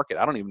on the market.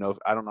 I don't know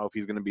if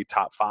he's going to be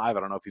top 5. I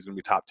don't know if he's going to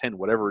be top 10,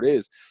 whatever it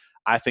is.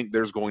 I think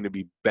there's going to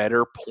be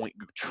better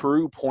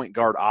true point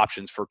guard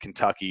options for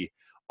Kentucky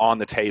on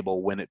the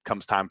table when it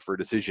comes time for a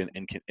decision.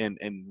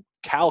 And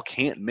Cal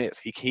can't miss.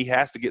 He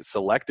has to get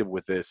selective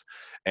with this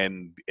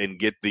and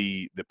get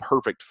the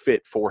perfect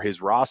fit for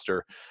his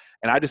roster.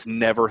 And I just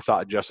never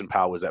thought Justin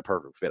Powell was that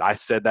perfect fit. I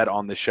said that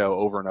on the show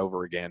over and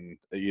over again,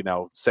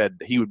 said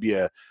he would be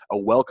a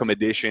welcome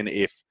addition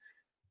if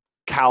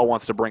Cal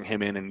wants to bring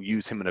him in and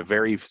use him in a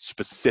very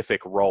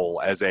specific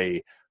role as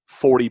a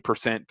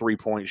 40%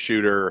 three-point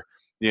shooter,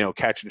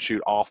 catch and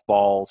shoot off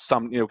ball,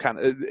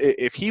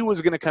 if he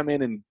was going to come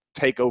in and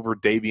take over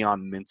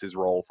Davion Mintz's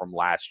role from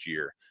last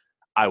year,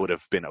 I would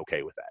have been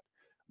okay with that.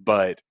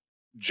 But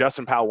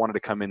Justin Powell wanted to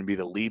come in and be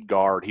the lead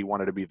guard. He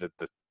wanted to be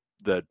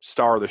the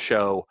star of the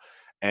show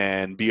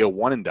and be a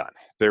one and done.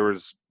 There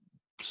was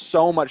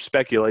so much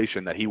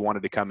speculation that he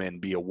wanted to come in,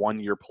 be a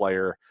 1-year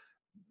player,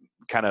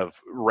 kind of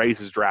raise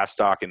his draft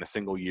stock in a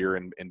single year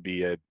and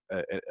be a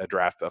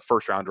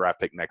first round draft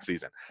pick next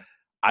season.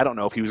 I don't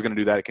know if he was going to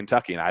do that at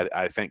Kentucky. And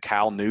I think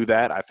Cal knew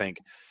that. I think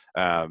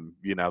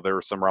There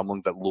were some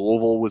rumblings that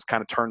Louisville was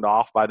kind of turned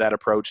off by that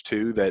approach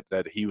too,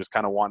 that he was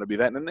kind of wanting to be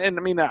that. And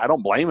I mean, I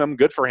don't blame him.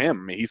 Good for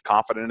him. I mean, he's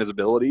confident in his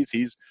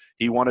abilities.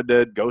 He wanted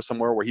to go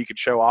somewhere where he could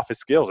show off his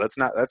skills.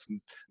 That's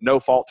no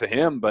fault to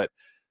him, but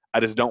I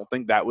just don't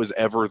think that was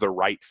ever the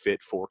right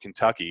fit for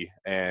Kentucky.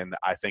 And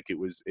I think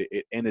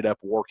it ended up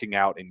working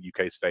out in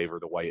UK's favor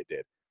the way it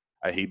did.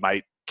 He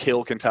might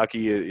kill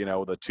Kentucky,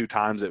 the 2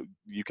 times that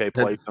UK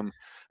played them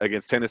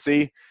against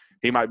Tennessee.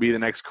 He might be the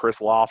next Chris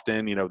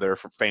Lofton. There are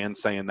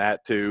fans saying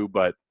that too,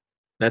 but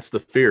that's the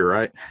fear,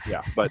 right?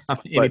 Yeah, but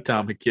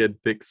anytime a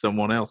kid picks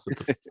someone else,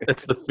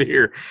 that's the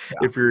fear.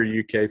 Yeah. If you're a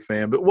UK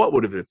fan, but what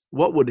would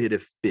it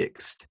have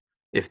fixed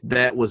if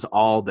that was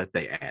all that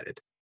they added?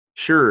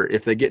 Sure,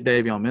 if they get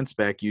Davion Mintz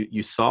back,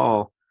 you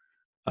saw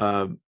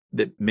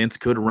that Mintz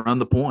could run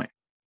the point.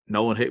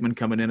 Nolan Hickman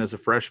coming in as a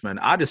freshman.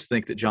 I just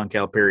think that John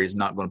Calipari is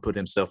not going to put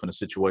himself in a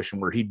situation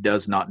where he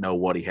does not know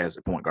what he has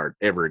at point guard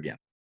ever again.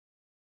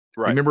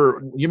 Right. You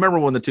remember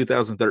when the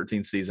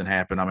 2013 season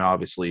happened? I mean,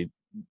 obviously,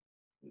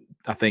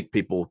 I think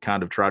people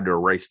kind of tried to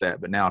erase that,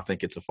 but now I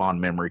think it's a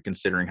fond memory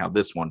considering how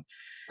this one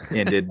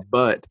ended.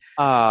 But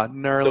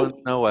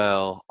Nerlens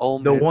Noel.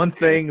 The one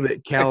thing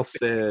that Cal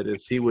said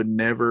is he would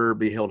never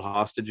be held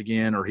hostage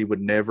again, or he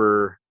would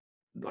never –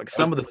 like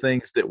some of the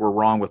things that were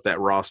wrong with that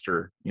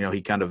roster,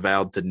 he kind of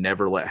vowed to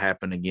never let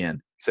happen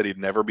again. Said he'd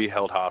never be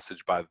held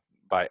hostage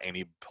by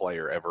any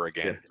player ever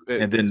again. Yeah.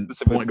 And then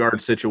point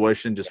guard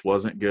situation just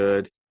wasn't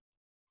good.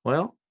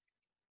 Well,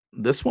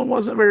 this one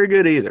wasn't very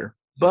good either.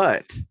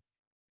 But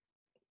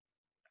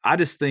I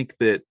just think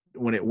that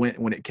when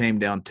it came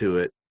down to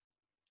it,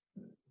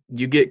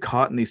 you get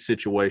caught in these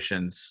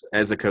situations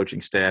as a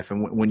coaching staff.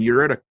 And when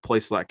you're at a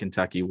place like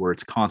Kentucky where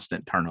it's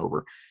constant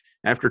turnover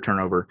after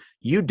turnover,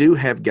 you do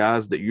have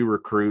guys that you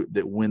recruit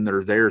that when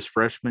they're there as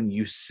freshmen,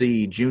 you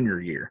see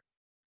junior year.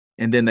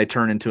 And then they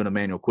turn into an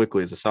Emmanuel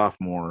quickly as a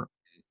sophomore,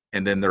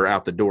 and then they're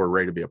out the door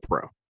ready to be a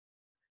pro.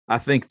 I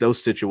think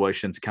those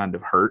situations kind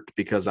of hurt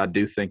because I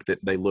do think that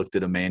they looked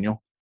at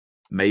Emmanuel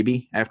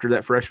maybe after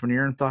that freshman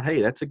year and thought,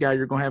 hey, that's a guy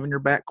you're going to have in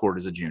your backcourt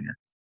as a junior.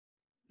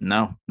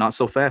 No, not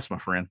so fast, my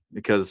friend,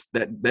 because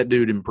that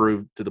dude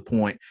improved to the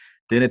point.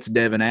 Then it's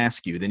Devin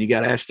Askew. Then you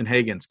got Ashton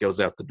Higgins goes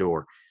out the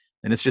door.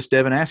 And it's just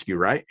Devin Askew,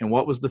 right? And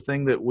what was the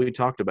thing that we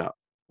talked about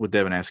with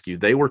Devin Askew?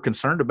 They were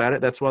concerned about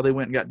it. That's why they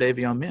went and got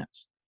Davion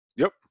Mintz.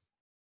 Yep.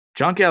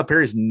 John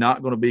Calipari is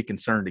not going to be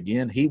concerned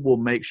again. He will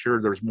make sure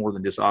there's more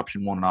than just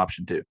option 1 and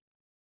option 2.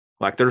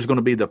 Like there's going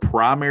to be the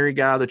primary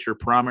guy that's your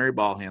primary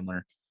ball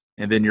handler,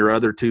 and then your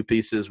other 2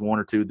 pieces, 1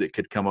 or 2 that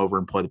could come over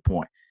and play the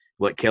point.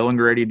 Let Kellen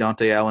Grady,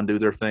 Dante Allen do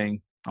their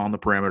thing on the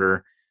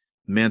perimeter.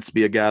 Mintz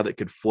be a guy that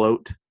could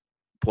float,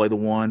 play the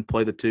 1,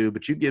 play the 2.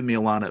 But you give me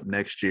a lineup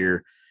next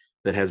year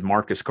that has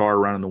Marcus Carr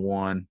running the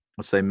 1.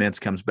 Let's say Mintz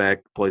comes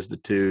back, plays the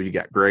 2. You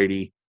got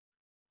Grady.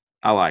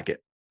 I like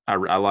it. I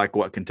like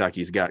what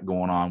Kentucky's got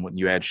going on when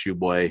you add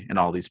Shoeblay and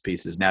all these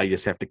pieces. Now you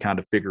just have to kind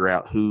of figure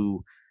out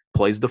who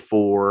plays the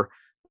 4.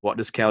 What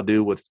does Cal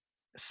do with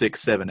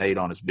 6, 7, 8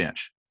 on his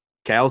bench?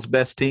 Cal's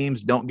best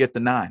teams don't get the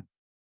 9.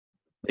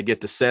 They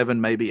get to 7,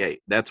 maybe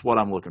 8. That's what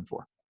I'm looking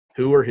for.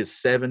 Who are his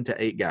 7 to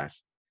 8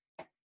 guys?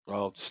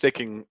 Well,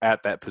 sticking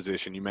at that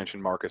position, you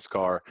mentioned Marcus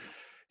Carr.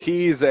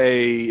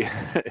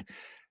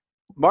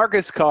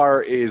 Marcus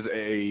Carr is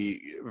a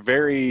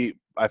very,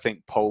 I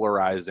think,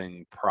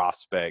 polarizing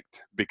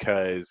prospect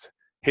because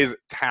his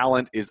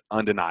talent is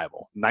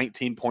undeniable.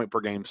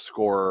 19-point-per-game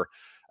scorer.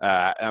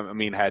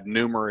 Had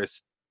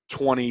numerous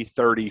 20,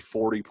 30,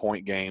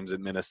 40-point games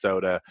in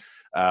Minnesota.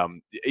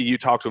 You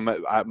talk to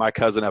him, my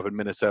cousin up in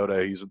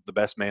Minnesota, he's the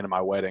best man at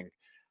my wedding.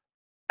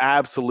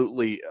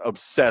 Absolutely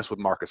obsessed with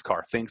Marcus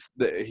Carr, thinks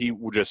that he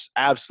just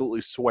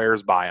absolutely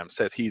swears by him,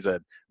 says he's a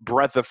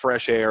breath of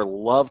fresh air,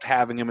 loved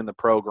having him in the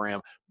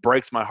program,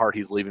 breaks my heart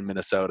he's leaving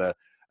Minnesota.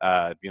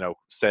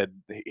 Said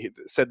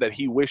that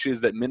he wishes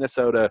that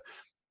Minnesota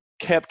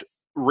kept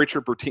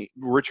Richard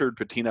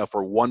Pitino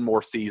for 1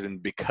 more season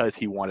because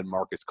he wanted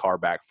Marcus Carr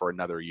back for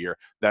another year.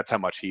 That's how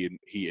much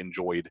he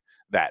enjoyed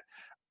that.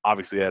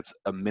 Obviously, that's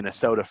a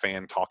Minnesota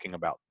fan talking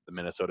about the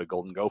Minnesota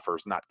Golden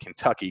Gophers, not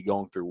Kentucky,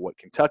 going through what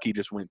Kentucky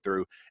just went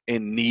through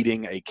and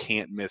needing a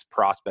can't-miss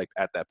prospect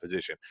at that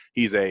position.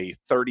 He's a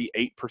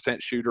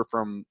 38% shooter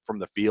from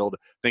the field.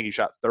 I think he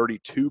shot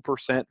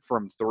 32%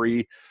 from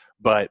 3,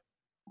 but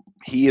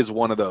he is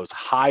one of those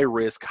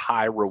high-risk,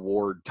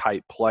 high-reward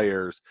type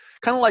players,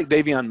 kind of like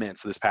Davion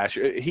Mintz this past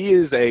year. He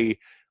is a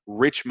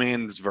rich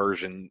man's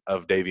version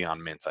of Davion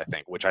Mintz, I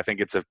think, which I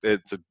think it's a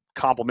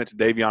compliment to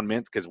Davion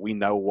Mintz because we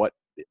know what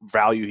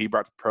value he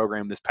brought to the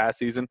program this past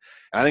season.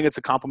 And I think it's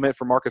a compliment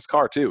for Marcus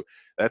Carr too.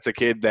 That's a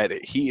kid that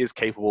he is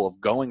capable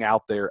of going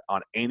out there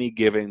on any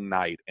given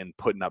night and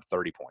putting up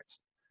 30 points.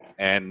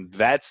 And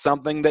that's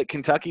something that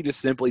Kentucky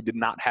just simply did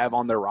not have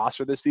on their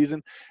roster this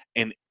season.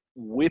 And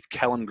with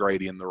Kellen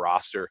Grady in the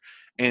roster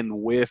and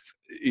with,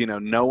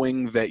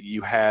 knowing that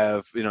you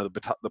have,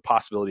 the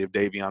possibility of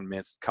Davion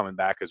Mintz coming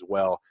back as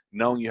well,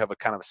 knowing you have a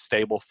kind of a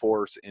stable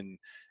force in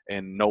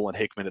Nolan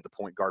Hickman at the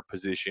point guard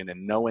position,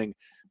 and knowing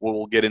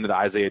we'll get into the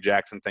Isaiah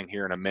Jackson thing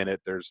here in a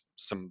minute. There's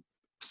some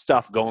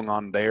stuff going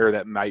on there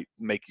that might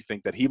make you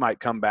think that he might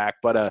come back.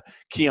 But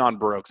Keon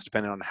Brooks,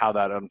 depending on how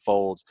that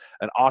unfolds,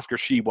 and Oscar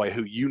Sheboy,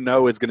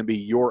 who is going to be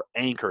your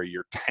anchor,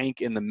 your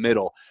tank in the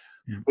middle.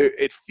 Yeah.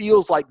 It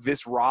feels like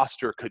this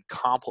roster could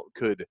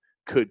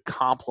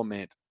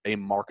complement a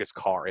Marcus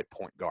Carr at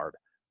point guard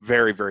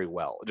very, very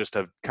well. Just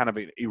a kind of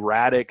an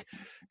erratic,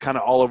 kind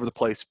of all over the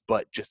place,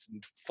 but just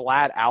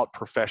flat out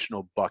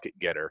professional bucket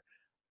getter.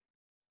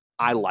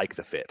 I like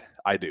the fit.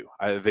 I do.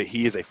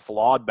 He is a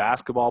flawed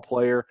basketball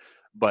player,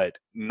 but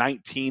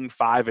 19,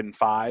 5, and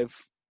 5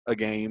 a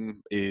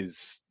game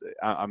is,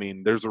 I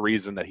mean, there's a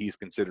reason that he's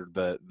considered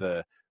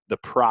the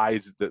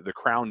prize, the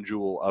crown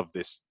jewel of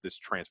this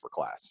transfer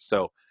class.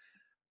 So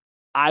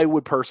I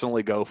would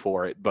personally go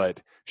for it,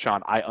 but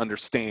Sean, I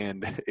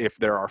understand if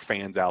there are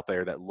fans out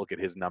there that look at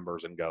his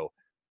numbers and go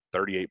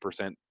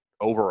 38%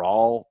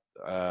 overall,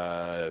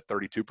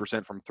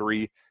 32% from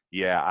three.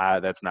 Yeah,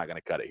 that's not going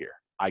to cut it here.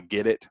 I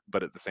get it,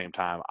 but at the same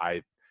time,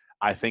 I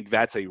think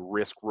that's a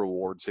risk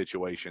reward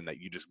situation that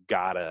you just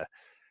gotta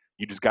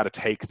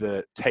take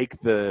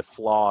the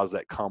flaws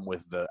that come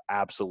with the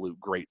absolute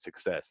great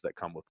success that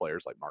come with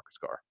players like Marcus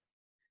Carr.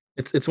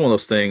 It's one of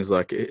those things,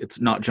 like,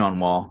 it's not John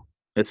Wall,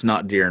 it's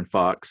not De'Aaron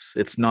Fox,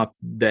 it's not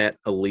that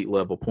elite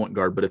level point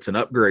guard, but it's an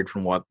upgrade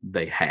from what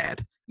they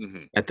had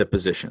at the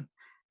position.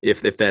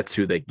 If that's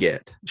who they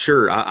get,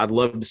 sure, I'd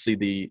love to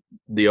see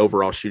the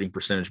overall shooting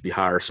percentage be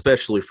higher,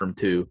 especially from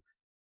two.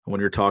 When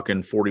you're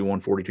talking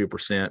 41,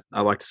 42%,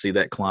 I like to see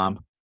that climb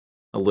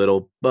a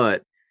little.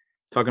 But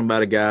talking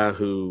about a guy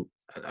who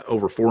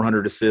over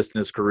 400 assists in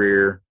his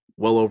career,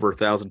 well over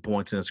 1,000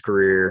 points in his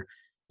career,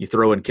 you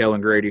throw in Kellen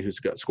Grady, who's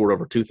scored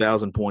over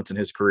 2,000 points in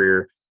his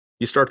career,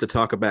 you start to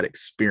talk about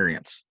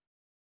experience.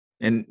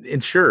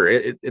 And sure,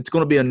 it's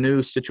going to be a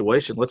new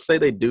situation. Let's say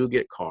they do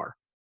get Carr.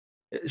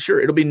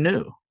 Sure, it'll be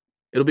new.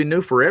 It'll be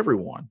new for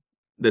everyone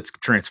that's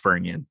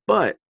transferring in.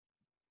 But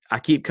I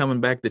keep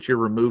coming back that you're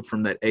removed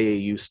from that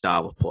AAU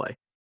style of play.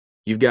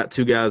 You've got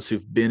two guys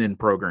who've been in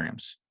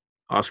programs.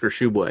 Oscar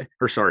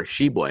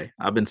Sheboy.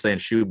 I've been saying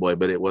Sheboy,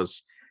 but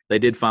they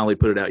did finally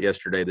put it out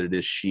yesterday that it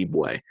is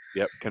Sheboy.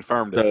 Yep,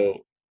 confirmed it. So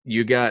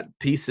you got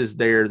pieces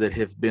there that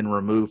have been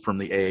removed from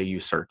the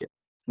AAU circuit,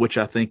 which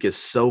I think is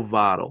so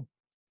vital.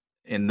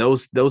 And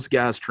those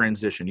guys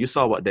transition. You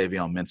saw what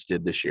Davion Mintz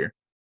did this year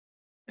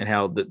and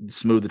how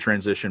smooth the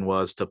transition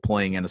was to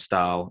playing in a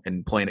style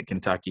and playing at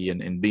Kentucky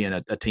and being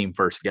a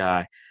team-first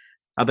guy.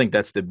 I think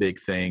that's the big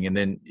thing. And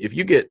then if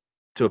you get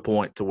to a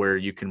point to where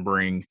you can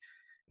bring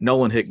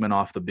Nolan Hickman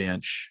off the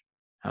bench,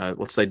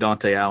 let's say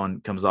Dante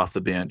Allen comes off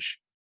the bench,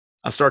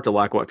 I start to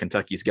like what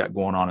Kentucky's got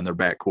going on in their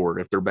backcourt.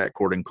 If their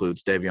backcourt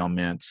includes Davion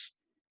Mintz,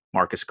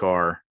 Marcus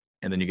Carr,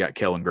 and then you got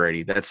Kellen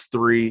Grady. That's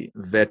three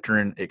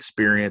veteran,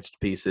 experienced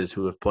pieces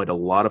who have played a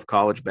lot of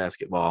college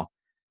basketball.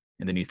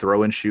 And then you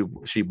throw in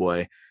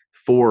Sheboy,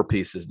 four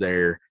pieces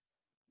there.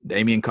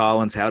 Damian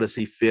Collins, how does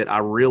he fit? I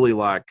really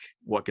like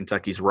what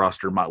Kentucky's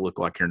roster might look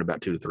like here in about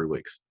 2 to 3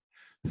 weeks.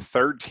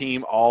 Third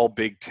team all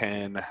Big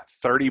Ten,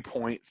 30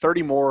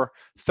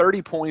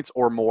 points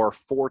or more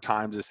 4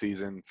 times this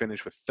season,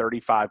 finished with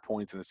 35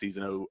 points in the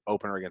season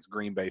opener against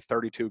Green Bay,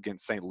 32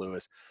 against St.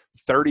 Louis,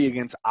 30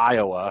 against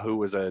Iowa, who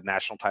was a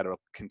national title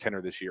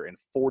contender this year, and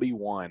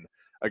 41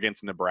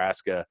 against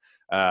Nebraska.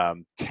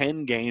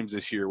 10 games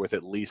this year with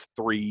at least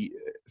three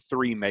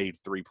made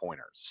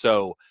three-pointers.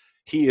 So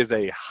he is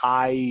a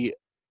high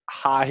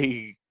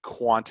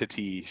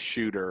quantity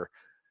shooter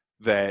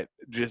that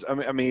just,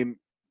 I mean,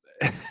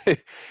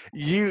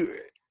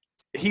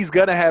 he's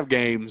gonna have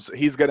games.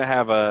 He's gonna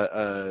have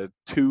a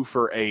 2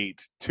 for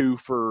 8, 2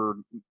 for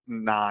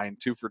 9,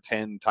 2 for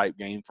 10 type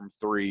game from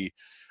three,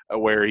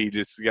 where he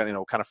just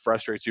kind of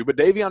frustrates you. But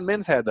Davion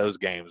Mintz had those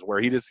games where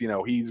he just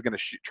he's gonna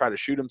try to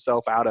shoot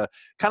himself out of,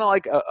 kind of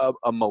like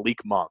a Malik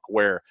Monk,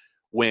 where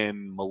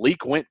when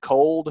Malik went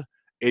cold,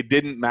 it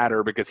didn't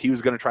matter because he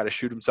was going to try to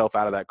shoot himself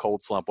out of that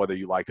cold slump, whether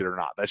you liked it or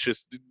not. That's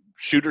just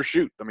shoot or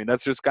shoot. I mean,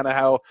 that's just kind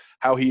of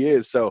how he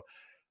is. So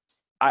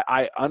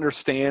I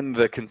understand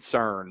the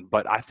concern,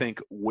 but I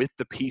think with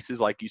the pieces,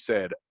 like you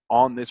said,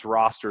 on this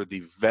roster,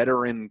 the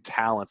veteran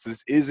talents,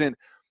 this isn't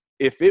 –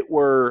 if it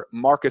were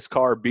Marcus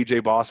Carr,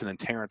 B.J. Boston, and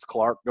Terrence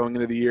Clark going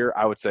into the year,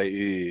 I would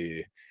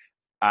say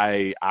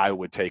I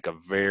would take a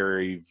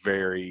very,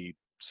 very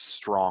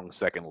strong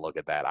second look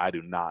at that. I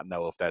do not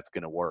know if that's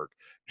going to work,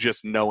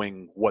 just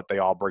knowing what they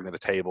all bring to the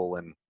table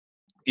and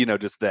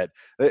just that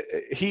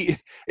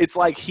it's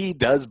like he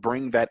does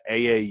bring that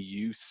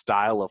AAU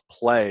style of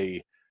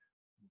play,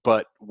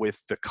 but with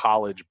the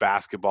college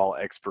basketball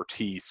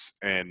expertise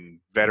and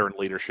veteran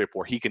leadership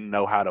where he can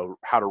know how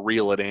to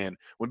reel it in.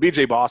 When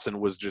B.J. Boston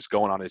was just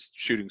going on his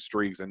shooting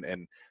streaks and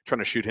trying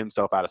to shoot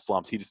himself out of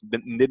slumps, he just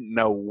didn't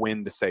know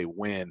when to say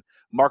when.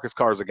 Marcus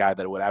Carr is a guy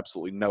that would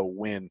absolutely know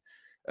when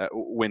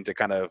to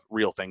kind of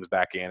reel things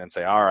back in and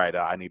say, all right,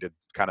 I need to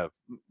kind of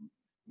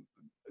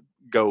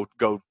go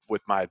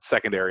with my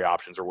secondary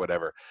options or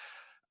whatever.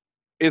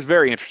 It's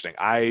very interesting.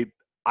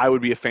 I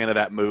would be a fan of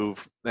that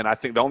move. And I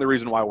think the only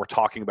reason why we're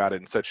talking about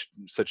it in such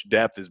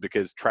depth is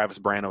because Travis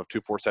Brano of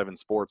 247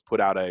 Sports put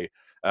out a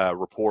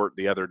report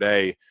the other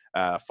day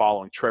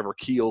following Trevor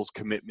Keel's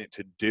commitment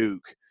to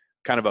Duke,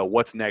 kind of a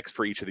what's next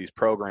for each of these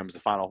programs,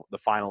 the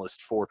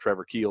finalist for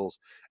Trevor Keel's,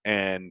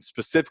 and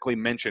specifically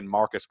mentioned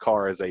Marcus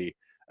Carr as a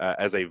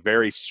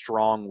very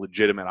strong,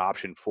 legitimate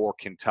option for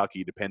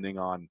Kentucky, depending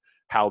on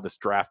how this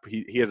draft.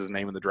 He has his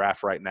name in the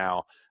draft right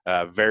now.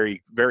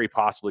 Very, very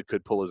possibly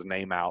could pull his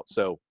name out.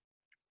 So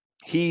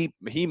he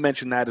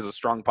mentioned that as a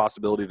strong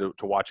possibility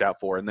to watch out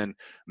for. And then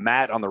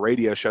Matt on the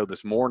radio show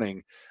this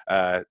morning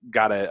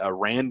got a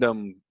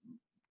random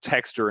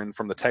texter in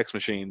from the text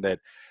machine that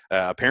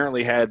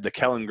apparently had the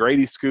Kellen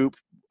Grady scoop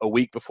a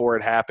week before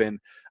it happened.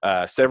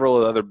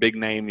 Several other big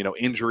name,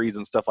 injuries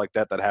and stuff like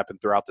that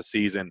happened throughout the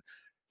season.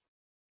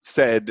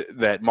 Said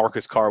that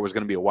Marcus Carr was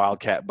going to be a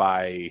Wildcat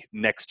by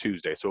next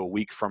Tuesday, so a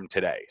week from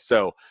today.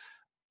 So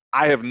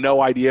I have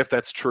no idea if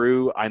that's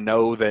true. I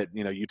know that,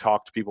 you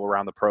talk to people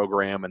around the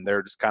program and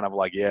they're just kind of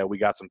like, yeah, we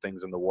got some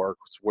things in the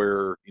works.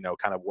 We're,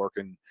 kind of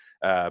working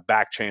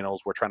back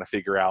channels. We're trying to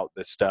figure out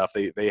this stuff.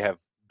 They have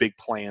big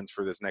plans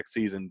for this next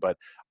season, but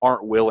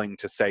aren't willing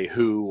to say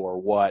who or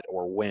what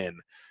or when.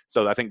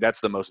 So I think that's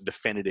the most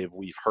definitive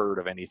we've heard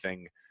of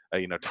anything,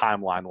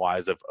 timeline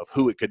wise of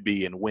who it could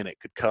be and when it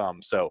could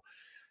come. So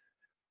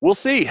we'll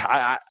see.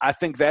 I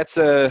think it's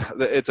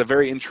a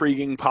very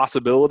intriguing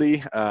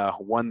possibility,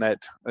 one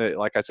that,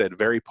 like I said,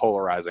 very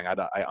polarizing.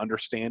 I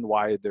understand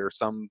why there are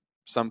some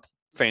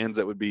fans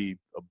that would be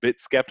a bit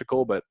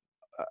skeptical, but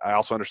I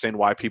also understand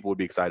why people would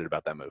be excited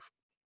about that move.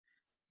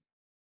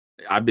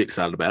 I'd be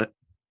excited about it.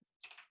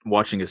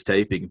 Watching his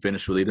tape, he can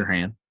finish with either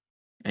hand.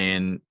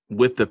 And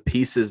with the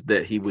pieces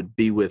that he would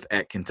be with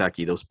at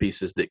Kentucky, those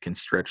pieces that can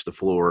stretch the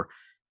floor,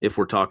 if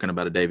we're talking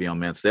about a Davion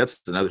Mintz,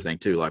 that's another thing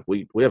too. Like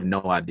we have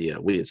no idea.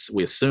 We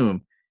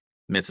assume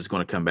Mintz is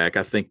going to come back.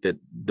 I think that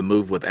the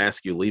move with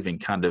Askew leaving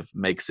kind of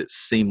makes it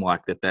seem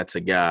like that's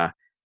a guy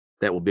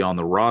that will be on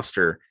the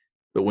roster.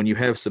 But when you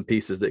have some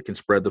pieces that can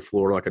spread the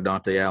floor like a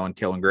Dante Allen,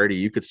 Kellen Grady,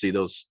 you could see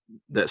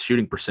that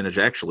shooting percentage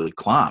actually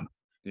climb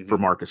for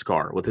Marcus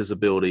Carr with his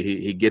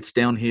ability. He gets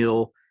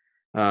downhill,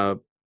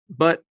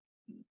 but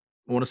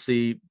I want to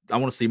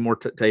see more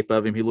tape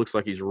of him. He looks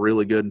like he's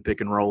really good in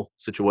pick and roll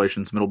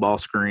situations, middle ball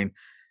screen.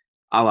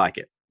 I like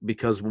it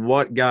because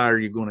what guy are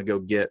you going to go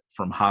get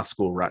from high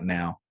school right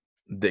now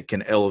that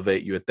can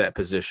elevate you at that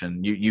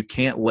position? You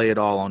can't lay it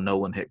all on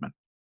Nolan Hickman.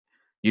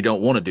 You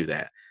don't want to do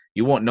that.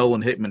 You want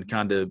Nolan Hickman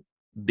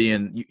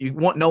you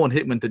want Nolan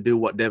Hickman to do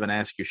what Devin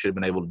Askew should have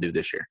been able to do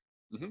this year,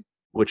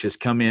 which is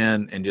come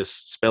in and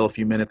just spell a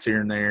few minutes here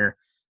and there,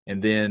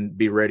 and then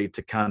be ready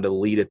to kind of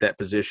lead at that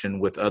position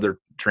with other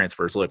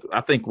transfers. Look,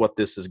 I think what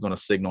this is going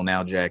to signal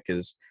now, Jack,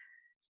 is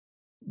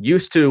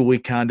used to we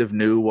kind of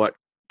knew what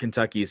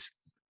Kentucky's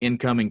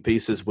incoming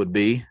pieces would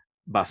be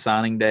by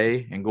signing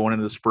day and going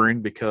into the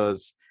spring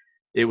because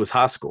it was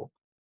high school.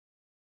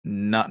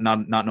 Not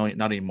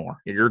anymore.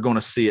 You're going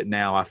to see it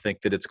now. I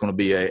think that it's going to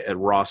be a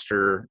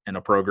roster and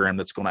a program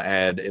that's going to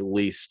add at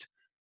least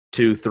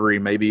 2, 3,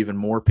 maybe even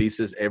more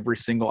pieces every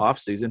single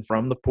offseason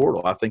from the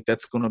portal. I think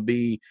that's going to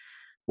be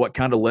what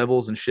kind of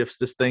levels and shifts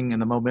this thing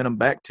and the momentum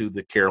back to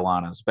the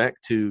Carolinas, back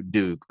to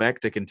Duke, back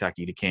to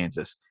Kentucky, to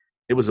Kansas.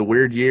 It was a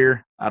weird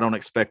year. I don't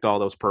expect all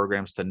those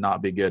programs to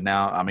not be good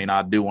now. I mean,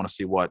 I do want to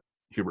see what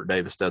Hubert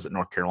Davis does at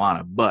North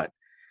Carolina, but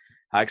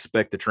I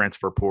expect the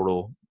transfer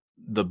portal,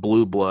 the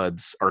blue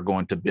bloods are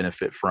going to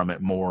benefit from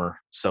it more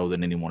so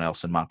than anyone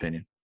else, in my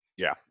opinion.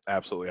 Yeah,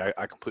 absolutely.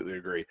 I completely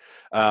agree.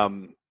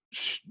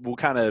 We'll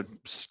kind of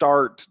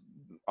start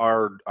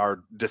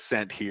our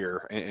descent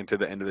here into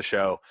the end of the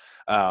show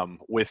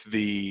with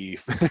the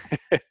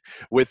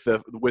with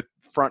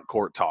front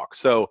court talk.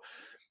 So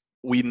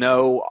we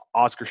know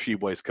Oscar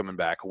Tshiebwe is coming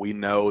back. We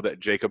know that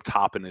Jacob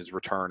Toppin is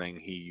returning.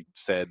 He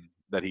said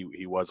that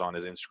he was on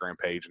his Instagram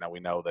page. Now we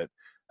know that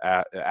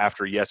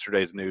after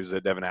yesterday's news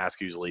that Devin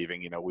Askew is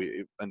leaving,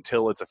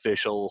 until it's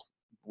official,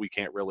 we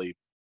can't really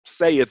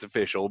say it's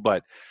official,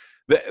 but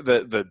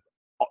the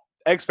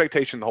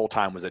expectation the whole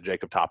time was that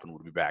Jacob Toppin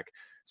would be back.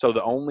 So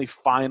the only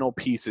final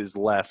pieces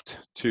left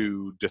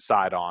to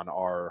decide on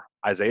are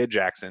Isaiah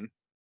Jackson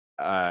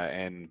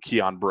and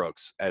Keon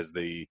Brooks as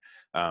the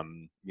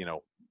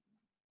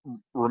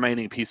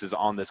remaining pieces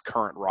on this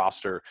current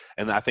roster.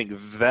 And I think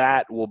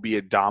that will be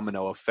a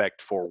domino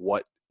effect for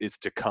what is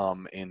to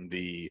come in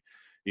the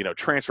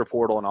transfer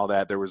portal and all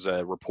that. There was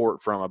a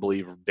report from, I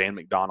believe, Dan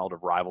McDonald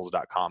of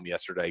Rivals.com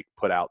yesterday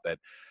put out that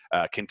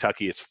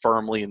Kentucky is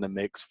firmly in the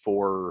mix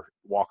for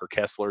Walker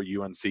Kessler,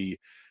 UNC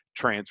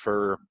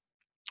transfer.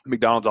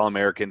 McDonald's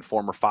All-American,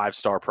 former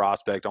 5-star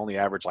prospect, only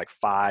averaged like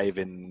 5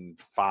 and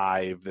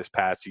 5 this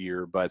past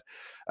year. But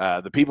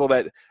the people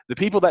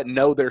that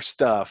know their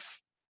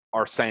stuff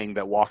are saying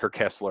that Walker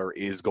Kessler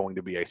is going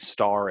to be a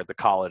star at the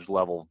college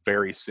level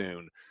very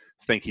soon.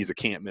 Think he's a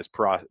can't-miss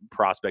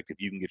prospect.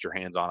 If you can get your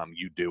hands on him,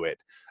 you do it.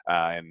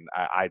 And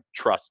I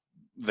trust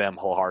them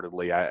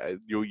wholeheartedly.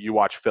 You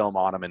watch film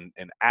on him,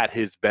 and at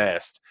his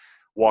best,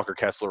 Walker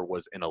Kessler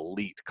was an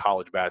elite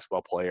college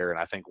basketball player, and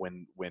I think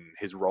when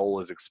his role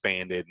is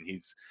expanded and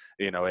he's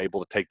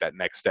able to take that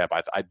next step,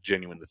 I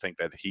genuinely think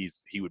that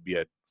he would be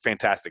a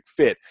fantastic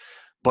fit.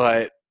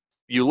 But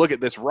you look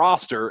at this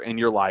roster and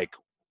you're like,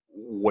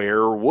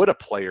 where would a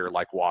player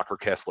like Walker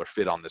Kessler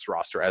fit on this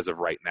roster as of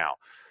right now?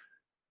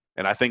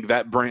 And I think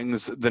that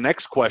brings the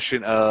next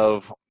question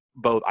of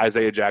both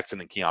Isaiah Jackson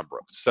and Keon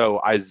Brooks.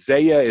 So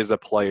Isaiah is a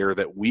player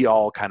that we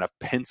all kind of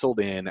penciled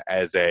in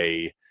as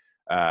a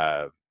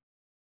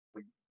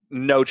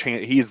no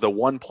chance. He's the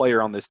one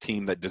player on this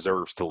team that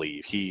deserves to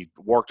leave. He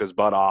worked his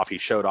butt off. He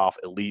showed off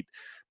elite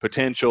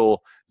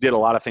potential, did a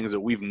lot of things that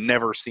we've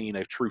never seen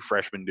a true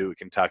freshman do at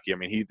Kentucky. I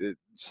mean,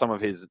 some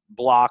of his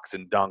blocks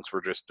and dunks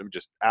were just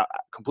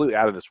completely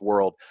out of this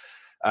world.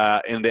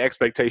 And the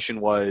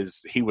expectation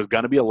was he was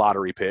going to be a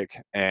lottery pick.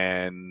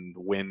 And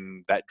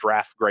when that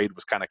draft grade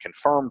was kind of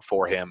confirmed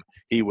for him,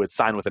 he would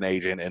sign with an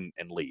agent and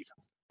leave.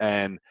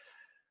 And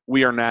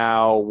we are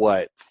now,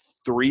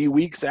 3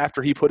 weeks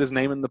after he put his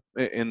name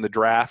in the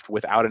draft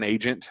without an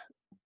agent.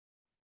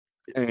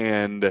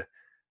 And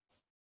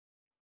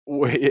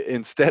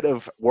instead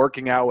of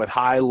working out with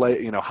high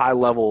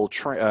level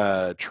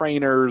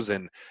trainers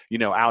and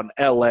out in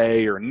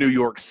LA or New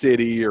York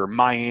City or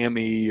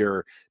Miami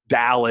or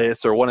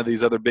Dallas or one of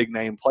these other big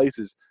name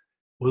places,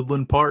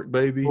 Woodland Park,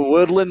 baby.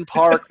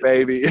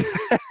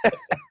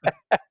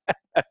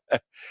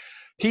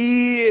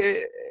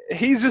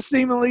 He's just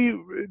seemingly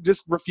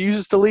just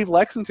refuses to leave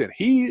Lexington.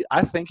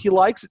 I think he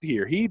likes it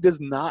here. He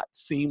does not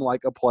seem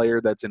like a player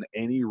that's in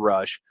any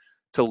rush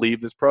to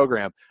leave this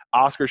program.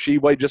 Oscar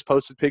Tshiebwe just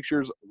posted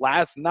pictures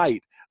last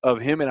night of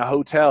him in a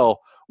hotel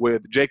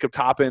with Jacob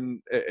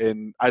Toppin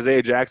and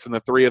Isaiah Jackson, the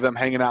three of them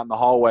hanging out in the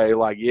hallway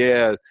like,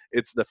 yeah,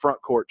 it's the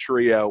front court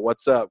trio.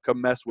 What's up?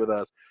 Come mess with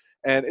us.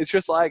 And it's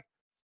just like,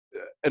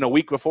 and a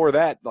week before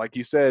that, like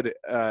you said,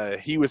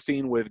 he was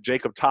seen with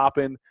Jacob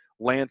Toppin,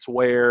 Lance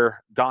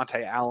Ware,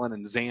 Dante Allen,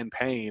 and Zan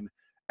Payne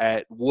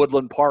at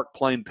Woodland Park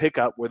playing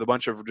pickup with a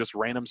bunch of just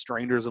random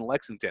strangers in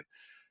Lexington.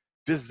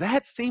 Does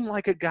that seem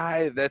like a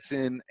guy that's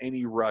in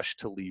any rush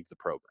to leave the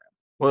program?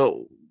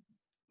 Well,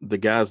 the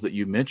guys that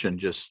you mentioned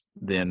just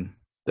then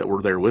that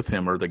were there with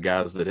him are the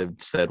guys that have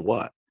said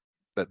what?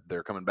 That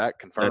they're coming back,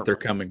 confirmed. That they're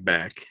coming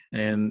back.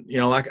 And,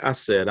 like I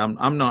said,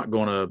 I'm not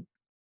going to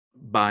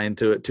buy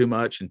into it too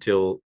much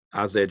until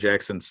Isaiah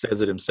Jackson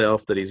says it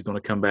himself that he's going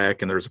to come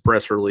back and there's a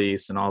press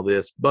release and all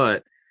this.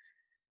 But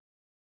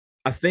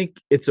I think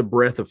it's a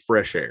breath of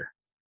fresh air,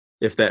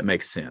 if that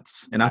makes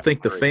sense. And I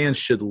think the fans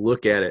should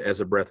look at it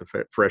as a breath of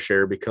fresh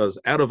air because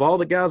out of all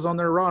the guys on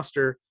their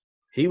roster,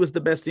 he was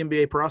the best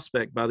NBA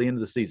prospect by the end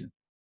of the season.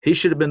 He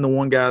should have been the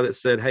one guy that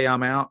said, hey,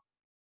 I'm out,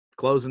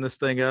 closing this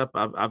thing up.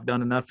 I've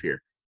done enough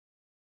here.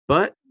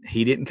 But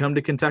he didn't come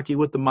to Kentucky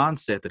with the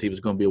mindset that he was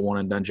going to be a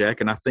one-and-done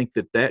Jack. And I think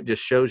that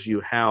just shows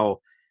you how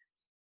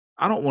 –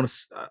 I don't want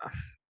to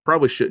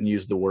probably shouldn't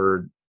use the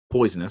word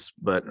poisonous,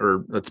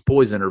 or it's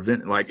poison or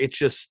like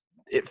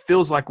it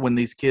feels like when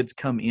these kids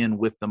come in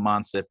with the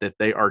mindset that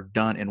they are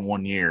done in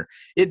 1 year,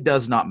 it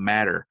does not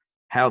matter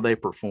how they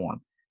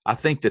perform. I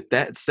think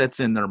that sets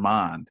in their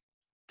mind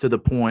to the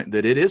point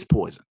that it is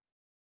poison.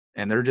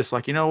 And they're just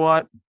like, you know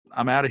what?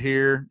 I'm out of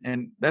here.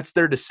 And that's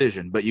their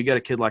decision. But you got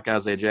a kid like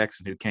Isaiah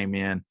Jackson who came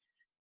in,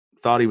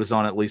 thought he was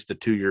on at least a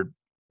 2-year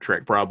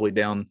trek probably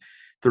down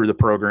through the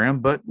program.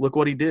 But look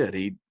what he did.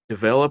 He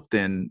developed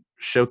and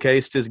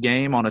showcased his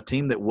game on a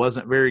team that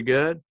wasn't very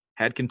good.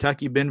 Had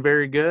Kentucky been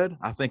very good,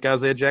 I think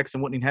Isaiah Jackson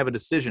wouldn't even have a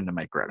decision to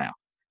make right now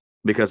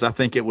because I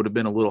think it would have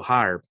been a little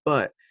higher.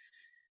 But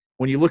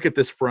when you look at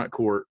this front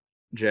court,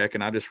 Jack,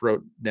 and I just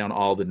wrote down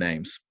all the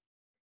names,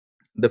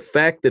 the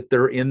fact that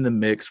they're in the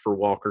mix for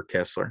Walker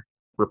Kessler,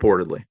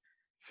 reportedly,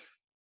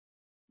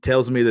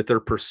 tells me that they're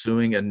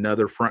pursuing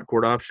another front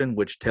court option,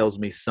 which tells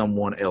me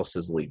someone else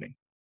is leaving.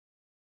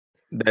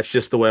 That's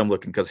just the way I'm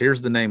looking because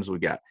here's the names we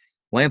got.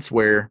 Lance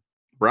Ware,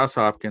 Bryce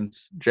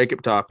Hopkins,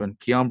 Jacob Toppin,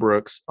 Keon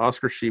Brooks,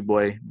 Oscar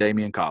Tshiebwe,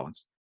 Damian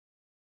Collins.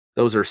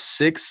 Those are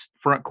 6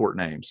 front court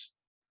names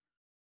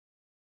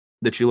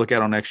that you look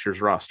at on next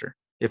year's roster.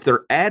 If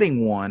they're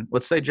adding one,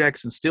 let's say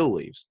Jackson still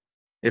leaves.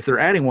 If they're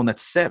adding one,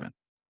 that's 7.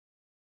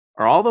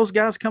 Are all those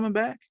guys coming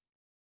back?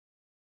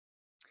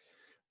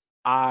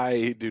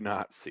 I do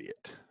not see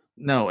it.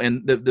 No,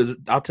 and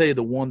I'll tell you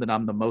the one that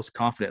I'm the most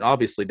confident.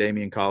 Obviously,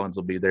 Damian Collins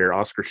will be there.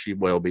 Oscar Tshiebwe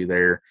will be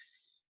there.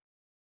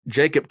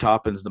 Jacob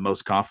Toppin's the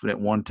most confident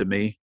one to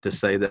me to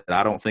say that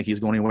I don't think he's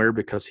going anywhere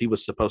because he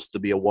was supposed to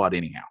be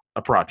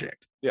a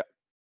project. Yeah.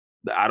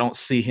 I don't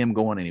see him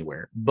going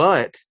anywhere.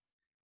 But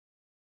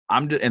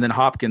and then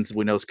Hopkins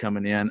we know is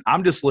coming in.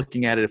 I'm just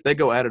looking at it. If they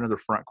go add another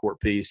front court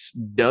piece,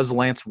 does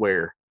Lance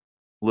Ware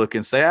look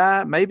and say,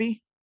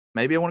 maybe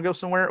I want to go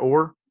somewhere?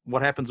 Or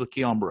what happens with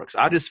Keon Brooks?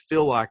 I just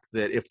feel like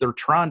that if they're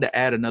trying to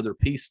add another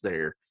piece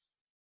there,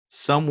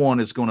 someone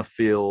is going to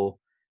feel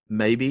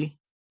maybe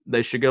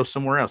they should go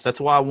somewhere else.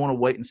 That's why I want to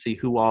wait and see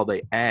who all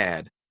they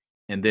add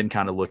and then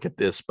kind of look at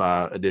this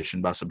by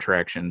addition, by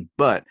subtraction.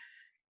 But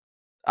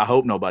I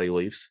hope nobody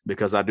leaves,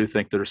 because I do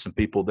think there's some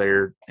people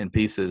there and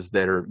pieces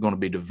that are going to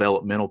be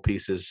developmental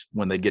pieces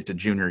when they get to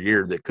junior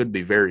year that could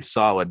be very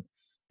solid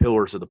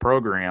pillars of the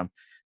program.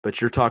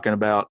 But you're talking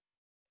about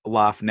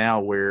life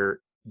now where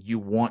you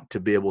want to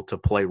be able to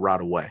play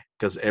right away,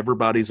 because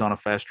everybody's on a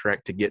fast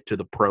track to get to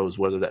the pros,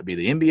 whether that be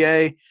the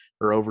NBA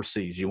or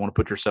overseas. You want to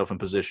put yourself in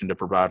position to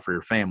provide for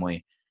your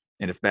family.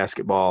 And if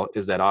basketball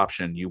is that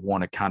option, you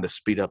want to kind of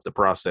speed up the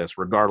process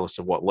regardless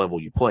of what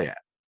level you play at.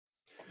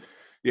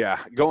 Yeah,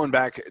 going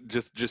back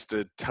just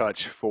a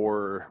touch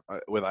for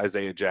with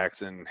Isaiah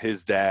Jackson,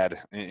 his dad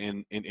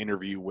in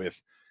interview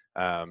with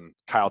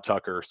Kyle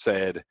Tucker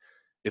said,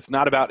 "It's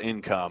not about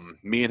income.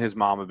 Me and his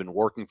mom have been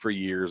working for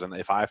years, and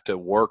if I have to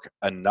work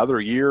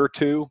another year or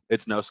two,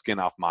 it's no skin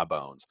off my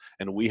bones."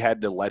 And we had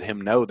to let him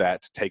know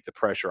that to take the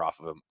pressure off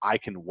of him. I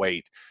can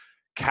wait.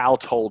 Cal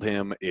told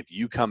him, if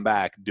you come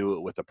back, do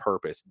it with a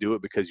purpose. Do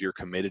it because you're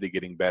committed to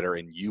getting better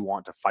and you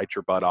want to fight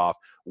your butt off,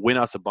 win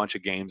us a bunch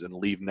of games, and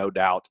leave no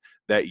doubt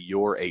that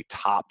you're a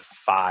top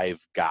 5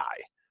 guy.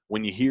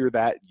 When you hear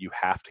that, you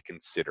have to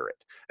consider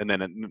it. And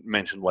then it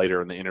mentioned later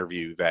in the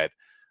interview that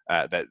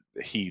that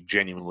he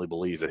genuinely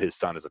believes that his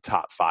son is a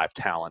top 5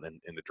 talent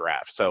in the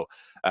draft. So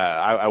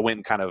I went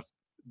and kind of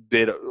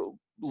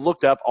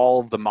looked up all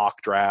of the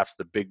mock drafts,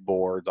 the big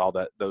boards, all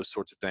that, those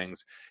sorts of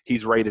things.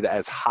 He's rated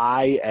as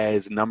high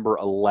as number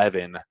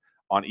 11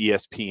 on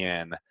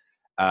ESPN.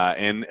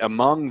 And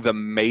among the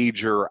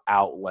major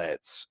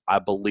outlets, I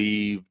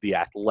believe The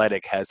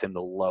Athletic has him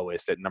the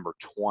lowest at number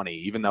 20,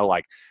 even though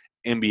like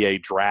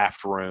NBA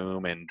Draft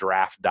Room and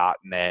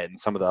Draft.net and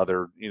some of the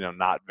other,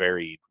 not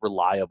very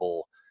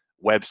reliable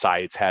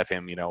websites have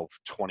him,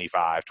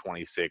 25,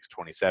 26,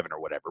 27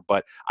 or whatever.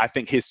 But I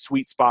think his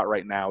sweet spot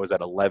right now is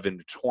at 11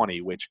 to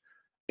 20, which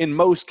in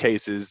most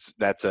cases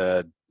that's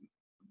a,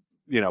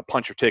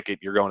 punch your ticket,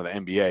 you're going to the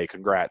NBA.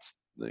 Congrats,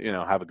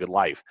 have a good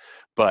life.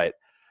 But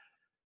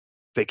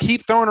they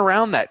keep throwing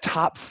around that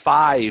top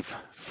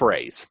 5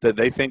 phrase, that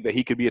they think that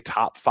he could be a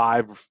top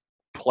 5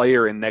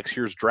 player in next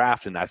year's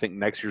draft. And I think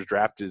next year's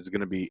draft is going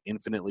to be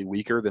infinitely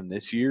weaker than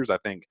this year's. I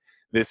think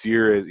this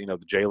year is, the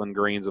Jalen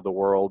Greens of the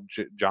world,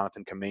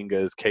 Jonathan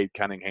Kumingas, Cade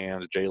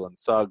Cunninghams, Jalen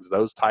Suggs,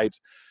 those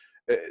types.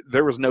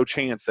 There was no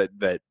chance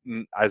that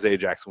Isaiah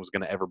Jackson was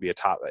going to ever be a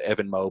top –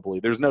 Evan Mobley.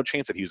 There's no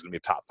chance that he was going to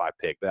be a top 5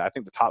 pick. I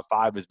think the top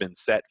 5 has been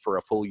set for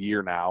a full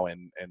year now,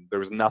 and there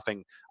was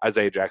nothing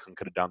Isaiah Jackson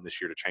could have done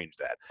this year to change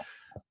that.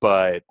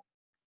 But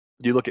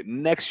you look at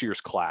next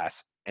year's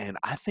class, and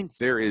I think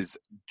there is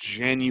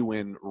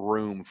genuine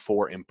room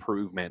for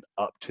improvement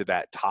up to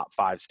that top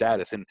 5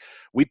 status. And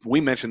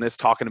we mentioned this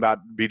talking about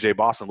BJ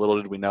Boston. Little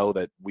did we know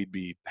that we'd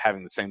be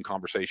having the same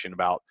conversation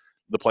about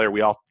the player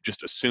we all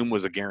just assumed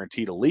was a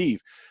guarantee to leave.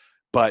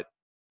 But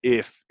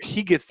if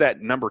he gets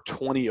that number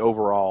 20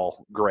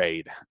 overall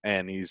grade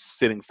and he's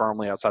sitting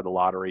firmly outside the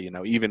lottery,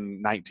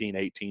 even 19,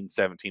 18,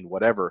 17,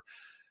 whatever,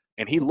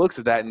 and he looks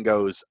at that and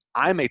goes,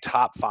 I'm a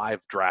top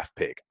 5 draft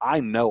pick.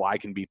 I know I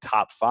can be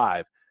top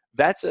 5.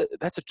 That's a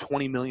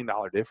 $20 million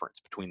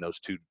difference between those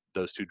two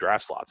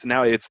draft slots.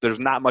 Now there's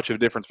not much of a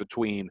difference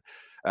between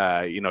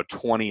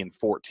 20 and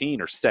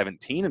 14 or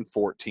 17 and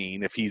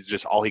 14 if he's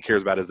just all he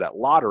cares about is that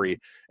lottery,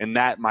 and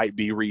that might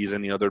be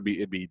reason it'd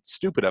be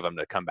stupid of him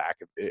to come back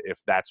if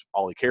that's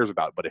all he cares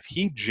about. But if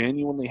he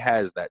genuinely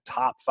has that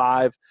top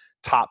 5,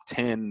 top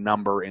 10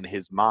 number in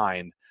his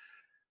mind,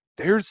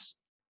 there's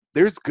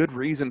good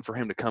reason for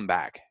him to come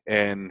back,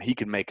 and he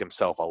can make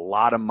himself a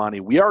lot of money.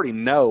 We already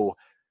know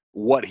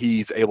what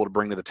he's able to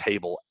bring to the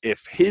table.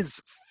 If his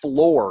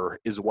floor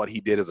is what he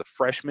did as a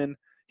freshman,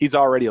 he's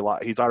already a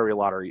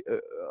lottery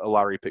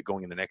pick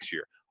going into next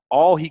year.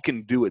 All he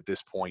can do at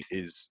this point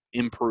is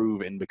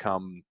improve and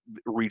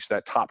reach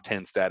that top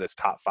 10 status,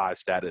 top 5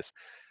 status.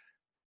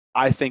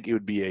 I think it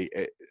would be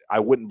I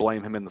wouldn't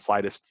blame him in the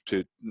slightest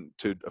to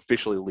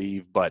officially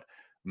leave, but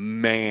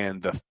man,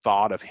 the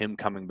thought of him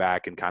coming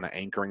back and kind of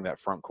anchoring that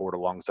front court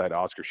alongside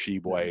Oscar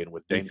Tshiebwe and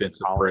with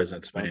defensive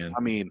presence, man. I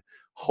mean,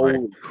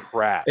 holy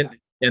crap.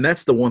 And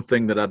that's the one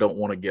thing that I don't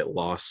want to get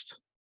lost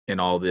in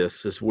all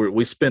this is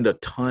we spend a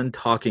ton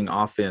talking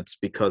offense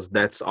because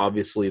that's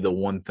obviously the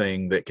one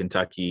thing that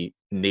Kentucky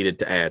needed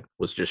to add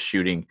was just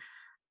shooting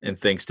and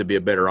things to be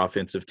a better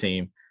offensive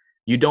team.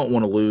 You don't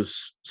want to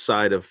lose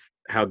sight of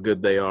how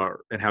good they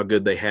are and how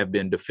good they have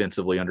been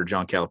defensively under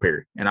John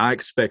Calipari. And I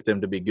expect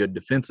them to be good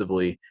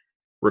defensively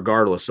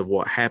regardless of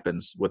what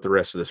happens with the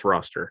rest of this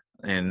roster.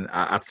 And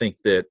I think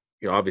that,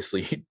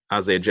 obviously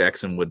Isaiah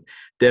Jackson would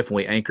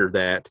definitely anchor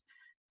that.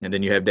 And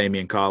then you have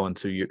Damian Collins,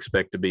 who you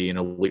expect to be an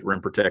elite rim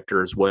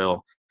protector as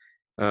well.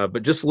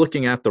 But just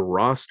looking at the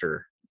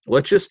roster,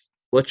 let's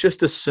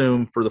just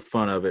assume for the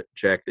fun of it,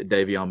 Jack, that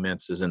Davion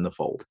Mintz is in the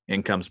fold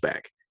and comes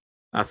back.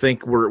 I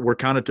think we're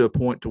kind of to a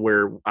point to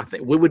where I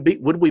think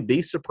would we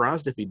be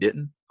surprised if he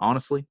didn't,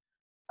 honestly?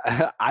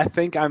 I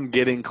think I'm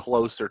getting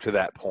closer to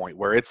that point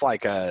where it's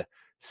like a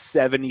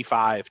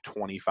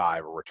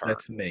 75-25 return.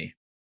 That's me.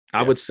 Yeah.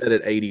 I would set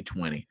it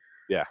 80-20.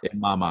 Yeah. In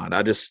my mind.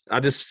 I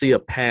just see a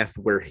path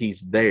where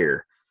he's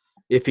there.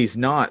 If he's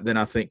not, then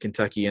I think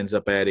Kentucky ends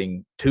up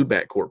adding 2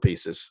 backcourt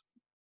pieces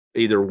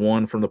either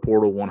one from the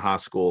portal, one high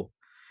school.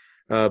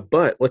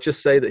 But let's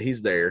just say that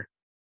he's there.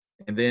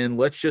 And then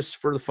let's just,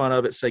 for the fun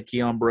of it, say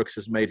Keon Brooks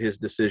has made his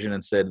decision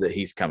and said that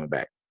he's coming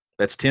back.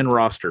 That's 10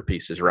 roster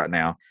pieces right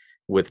now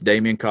with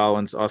Damian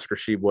Collins, Oscar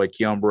Sheboy,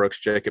 Keon Brooks,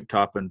 Jacob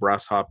Toppin,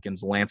 Bryce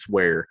Hopkins, Lance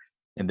Ware,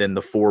 and then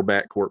the 4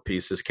 backcourt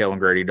pieces, Kellen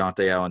Grady,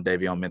 Dante Allen,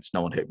 Davion Mintz,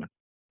 Nolan Hickman.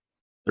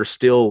 There's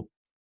still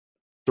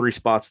 3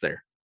 spots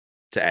there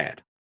to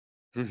add.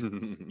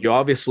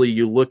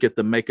 You look at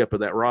the makeup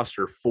of that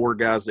roster, 4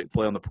 guys that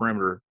play on the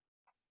perimeter,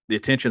 the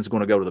attention is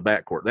going to go to the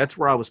backcourt. That's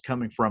where I was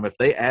coming from. If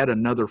they add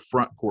another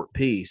front court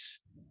piece,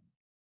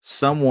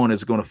 someone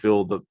is going to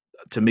feel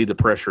the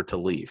pressure to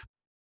leave,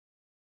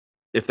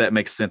 if that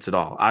makes sense at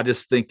all. I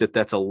just think that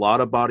that's a lot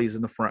of bodies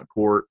in the front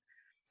court.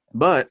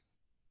 But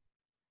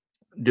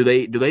do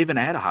they even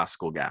add a high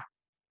school guy?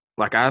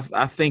 Like I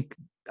think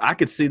I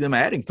could see them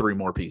adding 3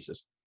 more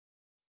pieces.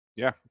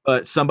 Yeah.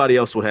 But somebody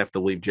else would have to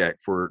leave, Jack,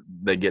 before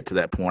they get to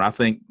that point. I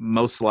think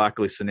most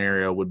likely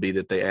scenario would be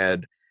that they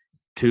add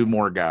 2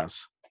 more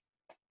guys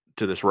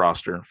to this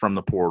roster from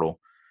the portal.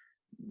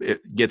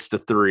 It gets to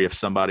 3 if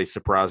somebody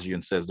surprises you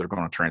and says they're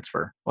going to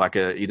transfer, like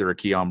either a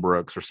Keon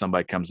Brooks or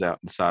somebody comes out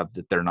and decides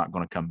that they're not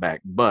going to come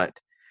back. But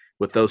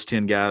with those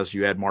 10 guys,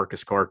 you add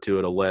Marcus Carr to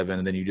at 11,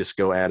 and then you just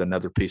go add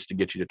another piece to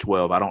get you to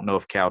 12. I don't know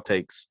if Cal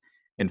takes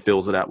and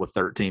fills it out with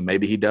 13.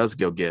 Maybe he does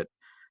go get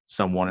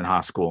someone in high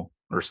school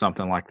or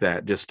something like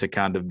that, just to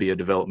kind of be a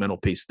developmental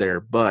piece there.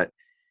 But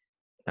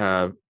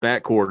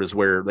backcourt is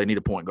where they need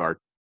a point guard.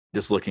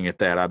 Just looking at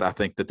that, I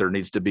think that there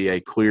needs to be a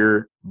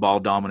clear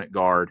ball-dominant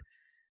guard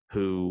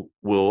who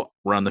will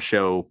run the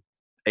show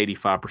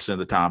 85% of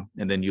the time,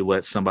 and then you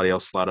let somebody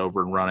else slide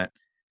over and run it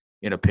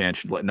in a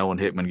pinch, let Nolan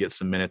Hickman get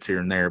some minutes here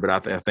and there. But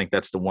I think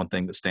that's the one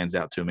thing that stands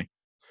out to me.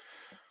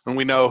 And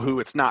we know who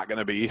it's not going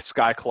to be.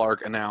 Sky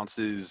Clark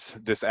announces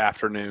this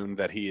afternoon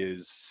that he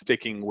is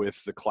sticking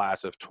with the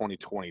class of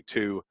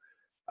 2022.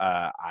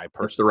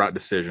 That's the right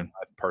decision.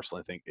 I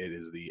personally think it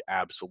is the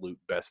absolute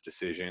best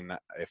decision.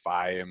 If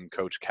I am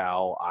Coach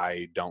Cal,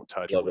 I don't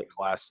touch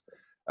reclass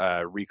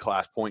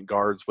point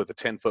guards with a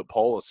 10-foot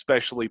pole,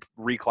 especially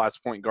reclass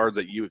point guards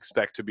that you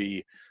expect to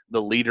be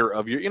the leader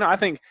of your. I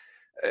think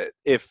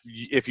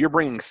if you're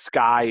bringing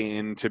Sky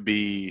in to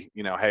be,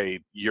 hey,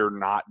 you're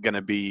not going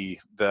to be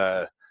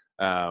the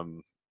you're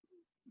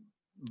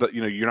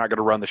not going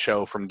to run the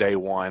show from day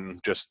one.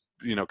 Just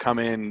come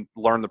in,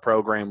 learn the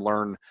program,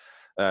 learn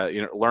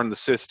the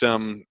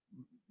system,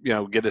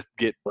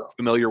 get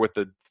familiar with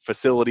the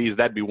facilities.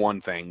 That'd be one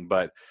thing.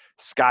 But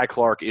Sky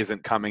Clark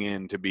isn't coming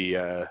in to be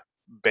a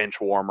bench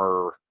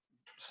warmer,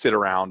 sit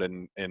around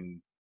and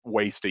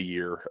waste a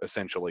year.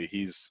 Essentially,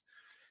 he's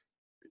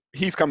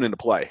coming into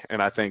play,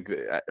 and I think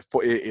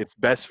it's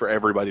best for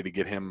everybody to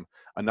get him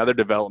another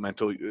development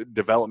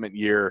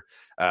year.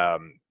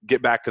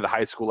 Get back to the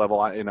high school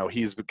level.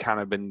 He's kind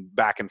of been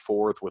back and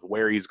forth with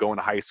where he's going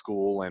to high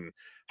school and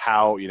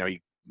how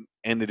he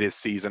ended his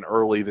season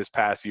early this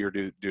past year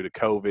due to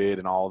COVID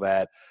and all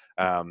that.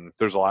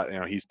 There's a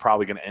lot. He's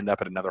probably going to end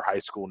up at another high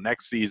school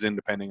next season,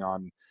 depending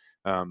on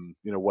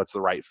what's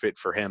the right fit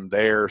for him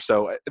there.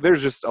 So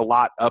there's just a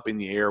lot up in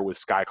the air with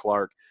Sky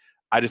Clark.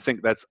 I just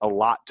think that's a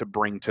lot to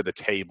bring to the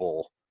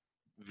table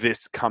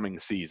this coming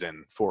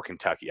season for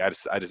Kentucky. I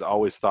just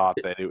always thought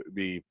that it would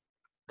be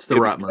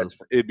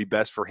it'd be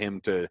best for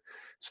him to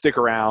stick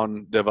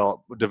around,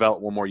 develop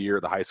one more year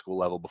at the high school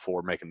level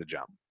before making the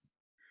jump.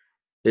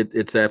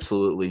 It's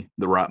absolutely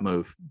the right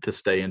move to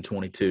stay in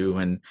 22.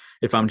 And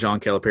if I'm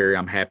John Calipari,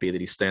 I'm happy that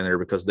he's staying there,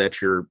 because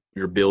that's your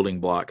building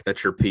block.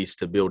 That's your piece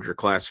to build your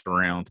class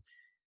around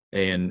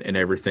and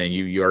everything.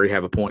 You already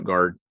have a point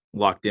guard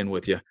locked in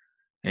with you,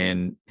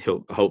 and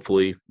he'll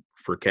hopefully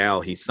for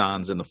Cal, he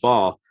signs in the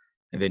fall,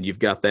 and then you've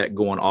got that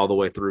going all the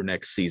way through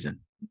next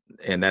season.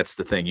 And that's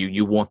the thing.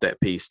 You want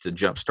that piece to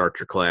jumpstart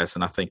your class,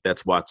 and I think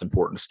that's why it's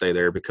important to stay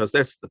there, because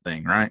that's the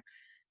thing, right?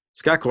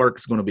 Sky Clark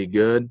is going to be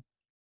good,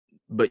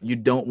 but you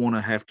don't want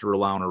to have to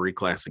rely on a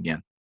reclass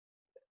again.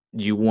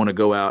 You want to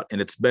go out,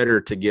 and it's better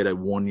to get a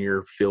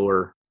 1-year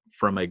filler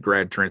from a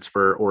grad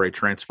transfer or a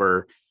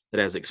transfer that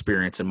has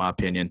experience, in my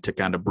opinion, to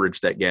kind of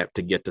bridge that gap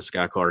to get to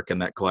Sky Clark in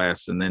that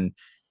class. And then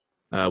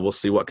we'll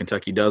see what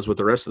Kentucky does with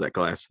the rest of that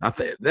class. I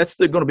think that's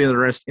going to be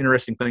an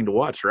interesting thing to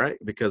watch, right?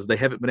 Because they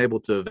haven't been able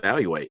to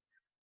evaluate.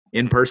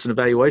 In-person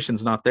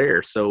evaluation's not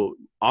there. So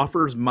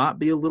offers might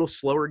be a little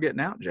slower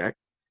getting out, Jack,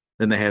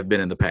 than they have been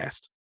in the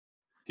past.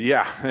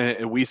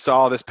 Yeah, we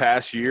saw this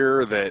past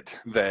year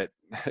that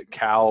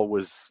Cal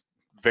was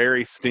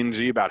very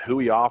stingy about who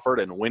he offered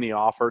and when he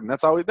offered, and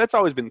that's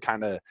always been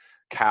kind of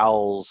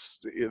Cal's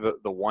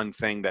the one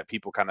thing that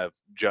people kind of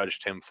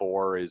judged him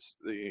for is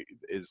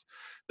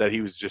that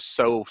he was just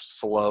so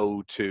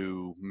slow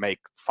to make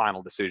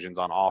final decisions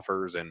on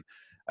offers. And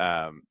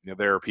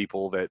there are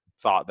people that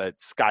thought that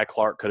Sky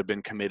Clark could have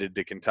been committed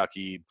to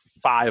Kentucky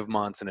 5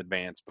 months in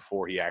advance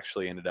before he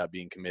actually ended up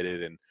being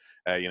committed. And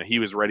he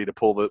was ready to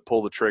pull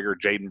the trigger.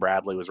 Jaden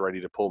Bradley was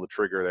ready to pull the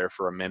trigger there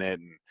for a minute,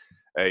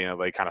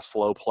 and they kind of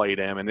slow played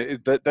him.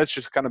 And that's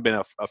just kind of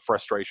been a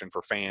frustration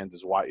for fans,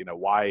 is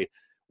why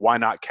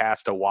not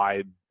cast a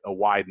wide a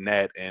wide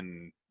net,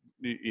 and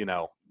you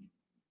know,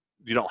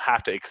 you don't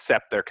have to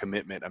accept their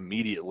commitment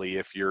immediately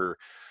if you're,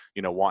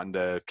 you know, wanting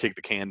to kick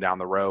the can down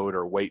the road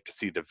or wait to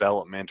see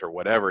development or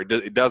whatever.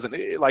 It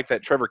doesn't like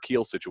that Trevor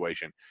Keel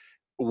situation.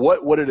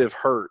 What would it have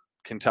hurt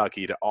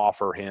Kentucky to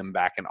offer him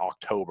back in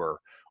October,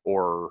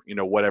 or, you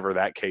know, whatever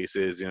that case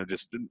is, you know,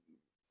 just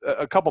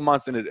a couple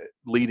months in it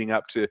leading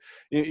up to,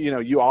 you know,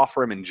 you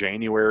offer him in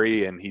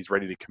January and he's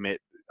ready to commit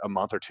a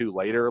month or two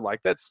later.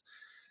 Like that's,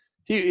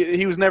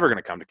 he was never going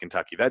to come to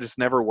Kentucky. That just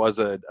never was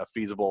a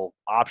feasible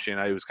option.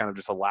 It was kind of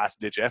just a last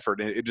ditch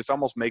effort. And it just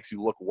almost makes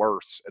you look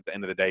worse at the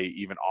end of the day,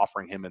 even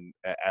offering him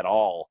at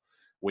all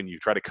when you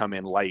try to come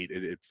in late.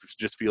 It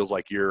just feels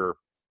like you're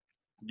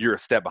a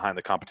step behind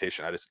the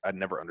competition. I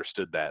never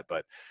understood that.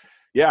 But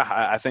yeah,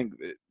 I think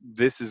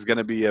this is going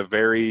to be a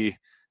very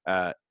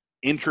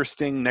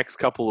interesting next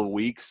couple of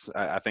weeks.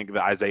 I think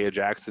the Isaiah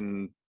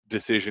Jackson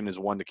decision is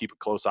one to keep a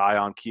close eye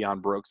on. Keon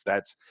Brooks,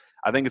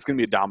 I think it's going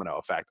to be a domino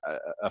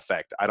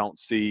effect. I don't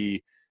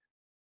see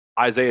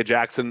Isaiah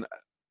Jackson.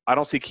 I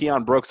don't see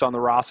Keon Brooks on the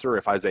roster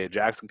if Isaiah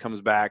Jackson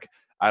comes back.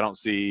 I don't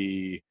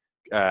see,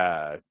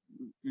 Keon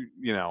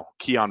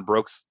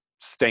Brooks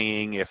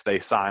staying if they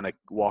sign a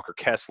Walker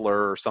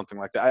Kessler or something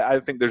like that. I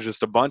think there's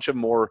just a bunch of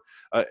more,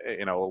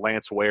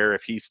 Lance Ware,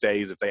 if he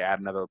stays, if they add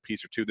another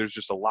piece or two, there's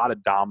just a lot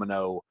of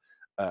domino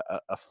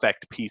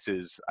effect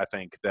pieces, I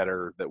think, that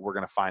we're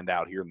going to find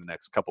out here in the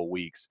next couple of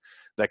weeks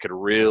that could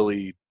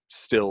really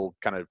still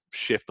kind of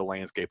shift the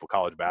landscape of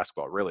college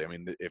basketball. Really, I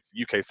mean, if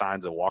UK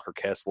signs a Walker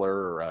Kessler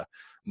or a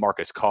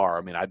Marcus Carr,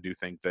 I mean, I do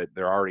think that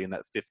they're already in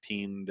that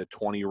 15 to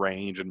 20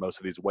 range, and most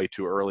of these way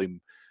too early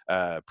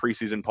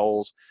preseason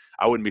polls.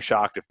 I wouldn't be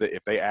shocked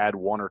if they add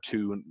one or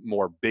two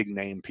more big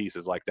name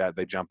pieces like that,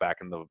 they jump back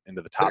into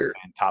the top 10,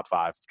 top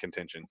 5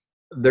 contention.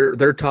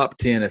 They're top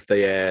 10 if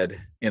they add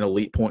an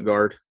elite point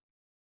guard.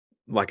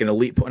 Like an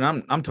elite point,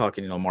 and I'm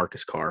talking,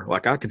 Marcus Carr.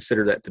 Like, I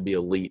consider that to be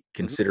elite,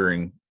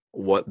 considering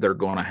what they're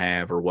going to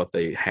have or what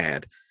they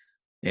had.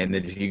 And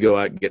then if you go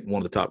out and get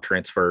one of the top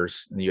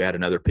transfers and you add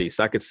another piece,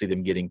 I could see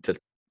them getting to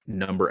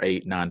number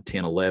 8, 9,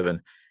 10,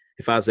 11.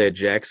 If Isaiah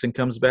Jackson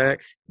comes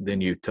back,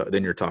 then you're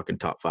talking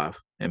top 5,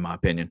 in my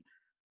opinion.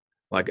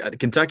 Like,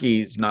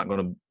 Kentucky's not going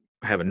to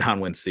have a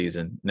 9-win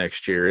season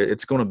next year.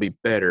 It's going to be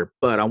better,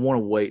 but I want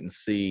to wait and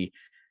see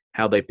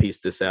how they piece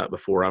this out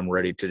before I'm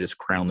ready to just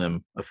crown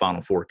them a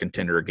Final Four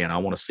contender again. I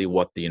want to see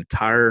what the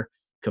entire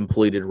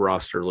completed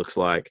roster looks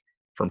like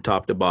from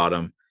top to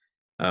bottom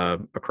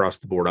across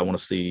the board. I want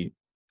to see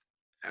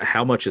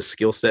how much is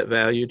skill set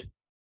valued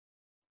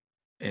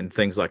and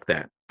things like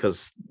that,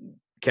 because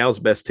Cal's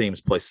best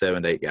teams play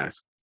 7 to 8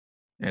 guys.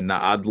 And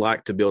I'd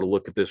like to be able to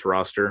look at this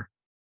roster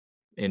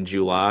in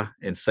July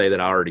and say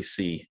that I already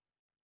see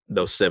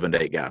those 7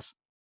 to 8 guys.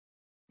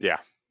 Yeah.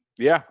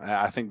 Yeah,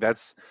 I think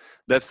that's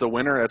the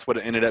winner. That's what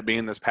it ended up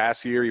being this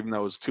past year, even though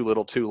it was too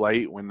little too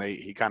late when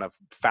he kind of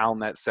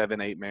found that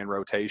 7-8 man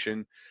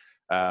rotation.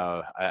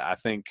 I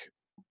think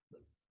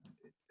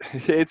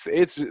this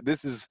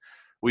is,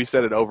 we've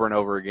said it over and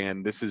over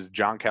again, this is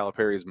John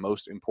Calipari's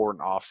most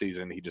important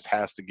offseason. He just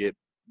has to get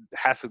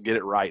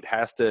it right.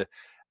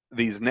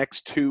 These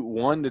next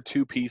 1 to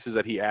 2 pieces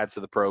that he adds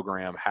to the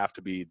program have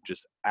to be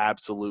just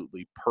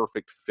absolutely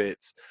perfect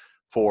fits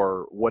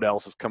for what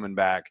else is coming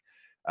back.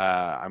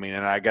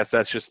 And I guess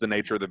that's just the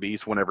nature of the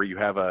beast whenever you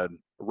have a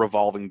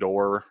revolving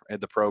door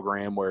at the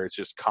program where it's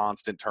just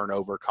constant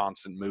turnover,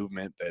 constant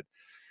movement, that,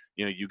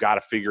 you got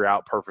to figure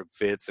out perfect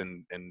fits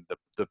and the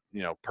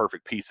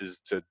perfect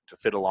pieces to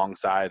fit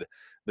alongside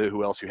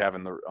who else you have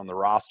on the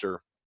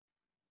roster.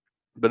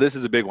 But this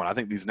is a big one. I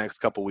think these next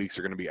couple weeks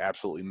are going to be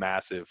absolutely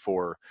massive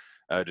for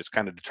just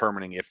kind of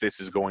determining if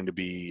this is going to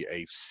be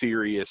a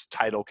serious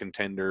title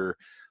contender.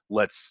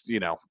 Let's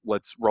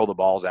roll the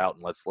balls out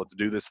and let's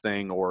do this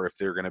thing, or if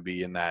they're going to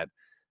be in that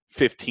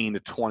 15 to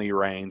 20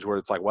 range where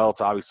it's like, well,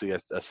 it's obviously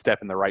a step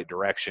in the right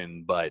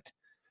direction, but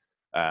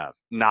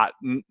not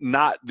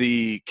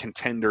the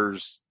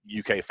contenders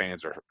UK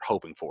fans are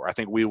hoping for. I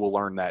think we will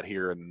learn that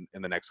here in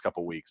the next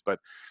couple of weeks. But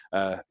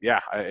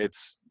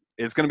it's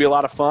going to be a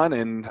lot of fun,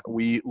 and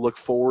we look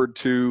forward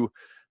to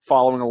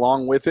following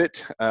along with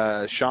it.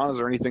 Sean, is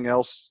there anything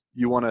else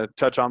you want to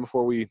touch on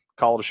before we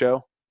call it a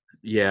show?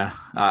 Yeah,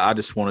 I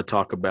just want to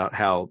talk about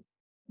how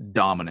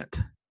dominant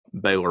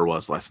Baylor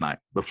was last night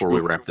before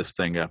we wrap this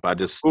thing up.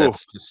 That's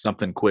just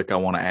something quick I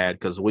want to add,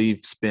 because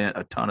we've spent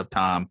a ton of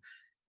time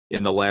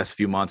in the last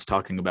few months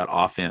talking about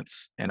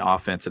offense,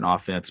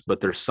 but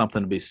there's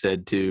something to be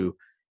said too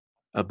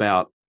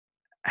about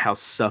how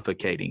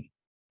suffocating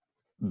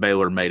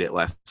Baylor made it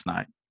last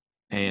night,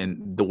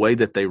 and the way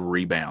that they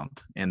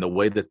rebound and the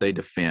way that they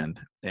defend,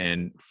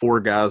 and 4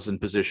 guys in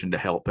position to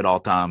help at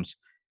all times.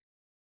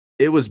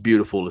 It was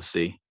beautiful to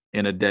see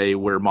in a day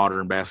where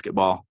modern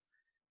basketball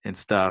and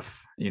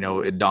stuff,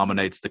 it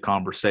dominates the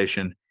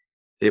conversation.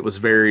 It was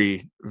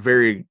very,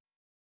 very,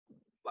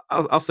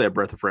 I'll say, a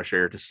breath of fresh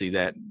air to see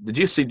that. Did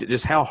you see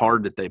just how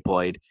hard that they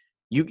played?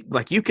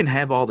 You can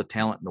have all the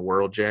talent in the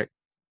world, Jack,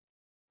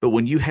 but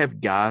when you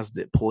have guys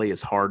that play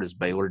as hard as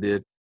Baylor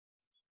did,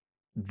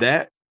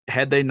 that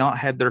had they not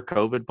had their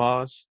COVID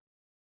pause,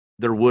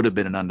 there would have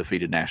been an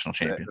undefeated national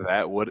champion.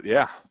 That would,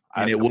 yeah.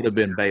 And it would have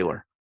been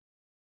Baylor.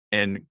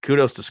 And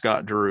kudos to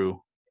Scott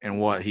Drew and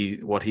what he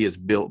has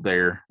built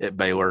there at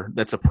Baylor.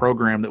 That's a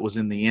program that was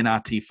in the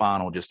NIT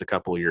final just a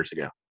couple of years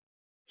ago.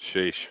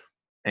 Sheesh.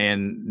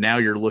 And now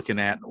you're looking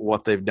at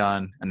what they've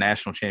done, a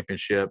national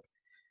championship.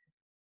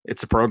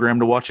 It's a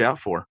program to watch out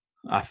for.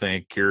 I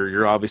think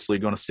you're obviously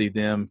going to see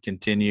them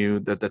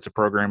continue. That's a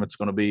program that's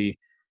going to be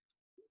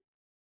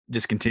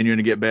just continuing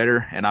to get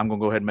better. And I'm going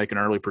to go ahead and make an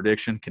early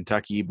prediction.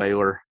 Kentucky,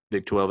 Baylor,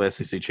 Big 12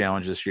 SEC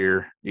Challenge this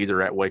year,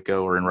 either at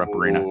Waco or in Rupp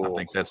Arena. I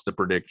think that's the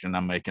prediction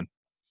I'm making.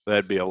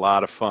 That'd be a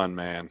lot of fun,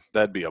 man.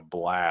 That'd be a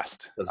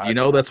blast.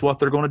 That's what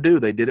they're going to do.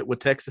 They did it with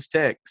Texas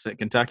Tech, sent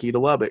Kentucky to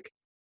Lubbock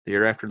the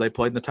year after they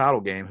played in the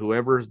title game.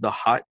 Whoever's the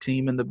hot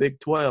team in the Big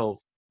 12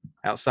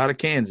 outside of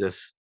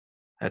Kansas,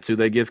 that's who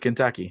they give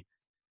Kentucky.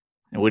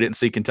 And we didn't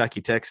see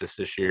Kentucky, Texas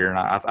this year, and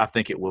I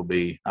think it will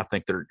be. I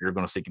think you're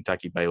going to see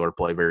Kentucky, Baylor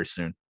play very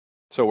soon.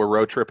 So we're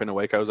road tripping to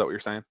Waco. Is that what you're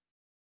saying?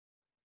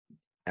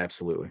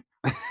 Absolutely.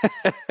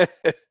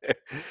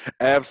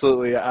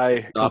 Absolutely.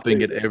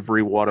 Stopping at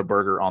every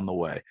Whataburger on the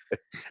way.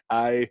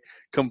 I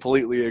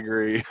completely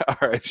agree.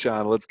 All right,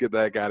 Sean, let's get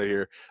that out of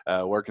here.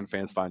 Where can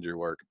fans find your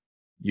work?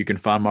 You can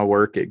find my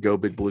work at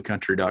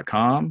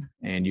gobigbluecountry.com,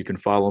 and you can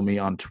follow me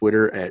on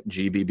Twitter at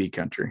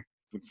GBBCountry.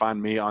 You can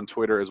find me on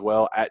Twitter as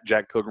well at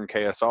Jack Pilgrim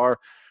KSR.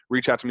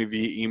 Reach out to me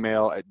via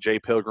email at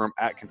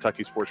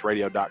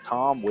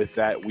jpilgrim@KentuckySportsRadio.com. With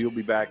that, we'll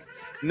be back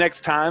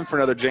next time for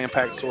another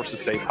jam-packed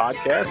Sources Say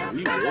podcast.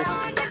 We will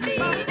see you.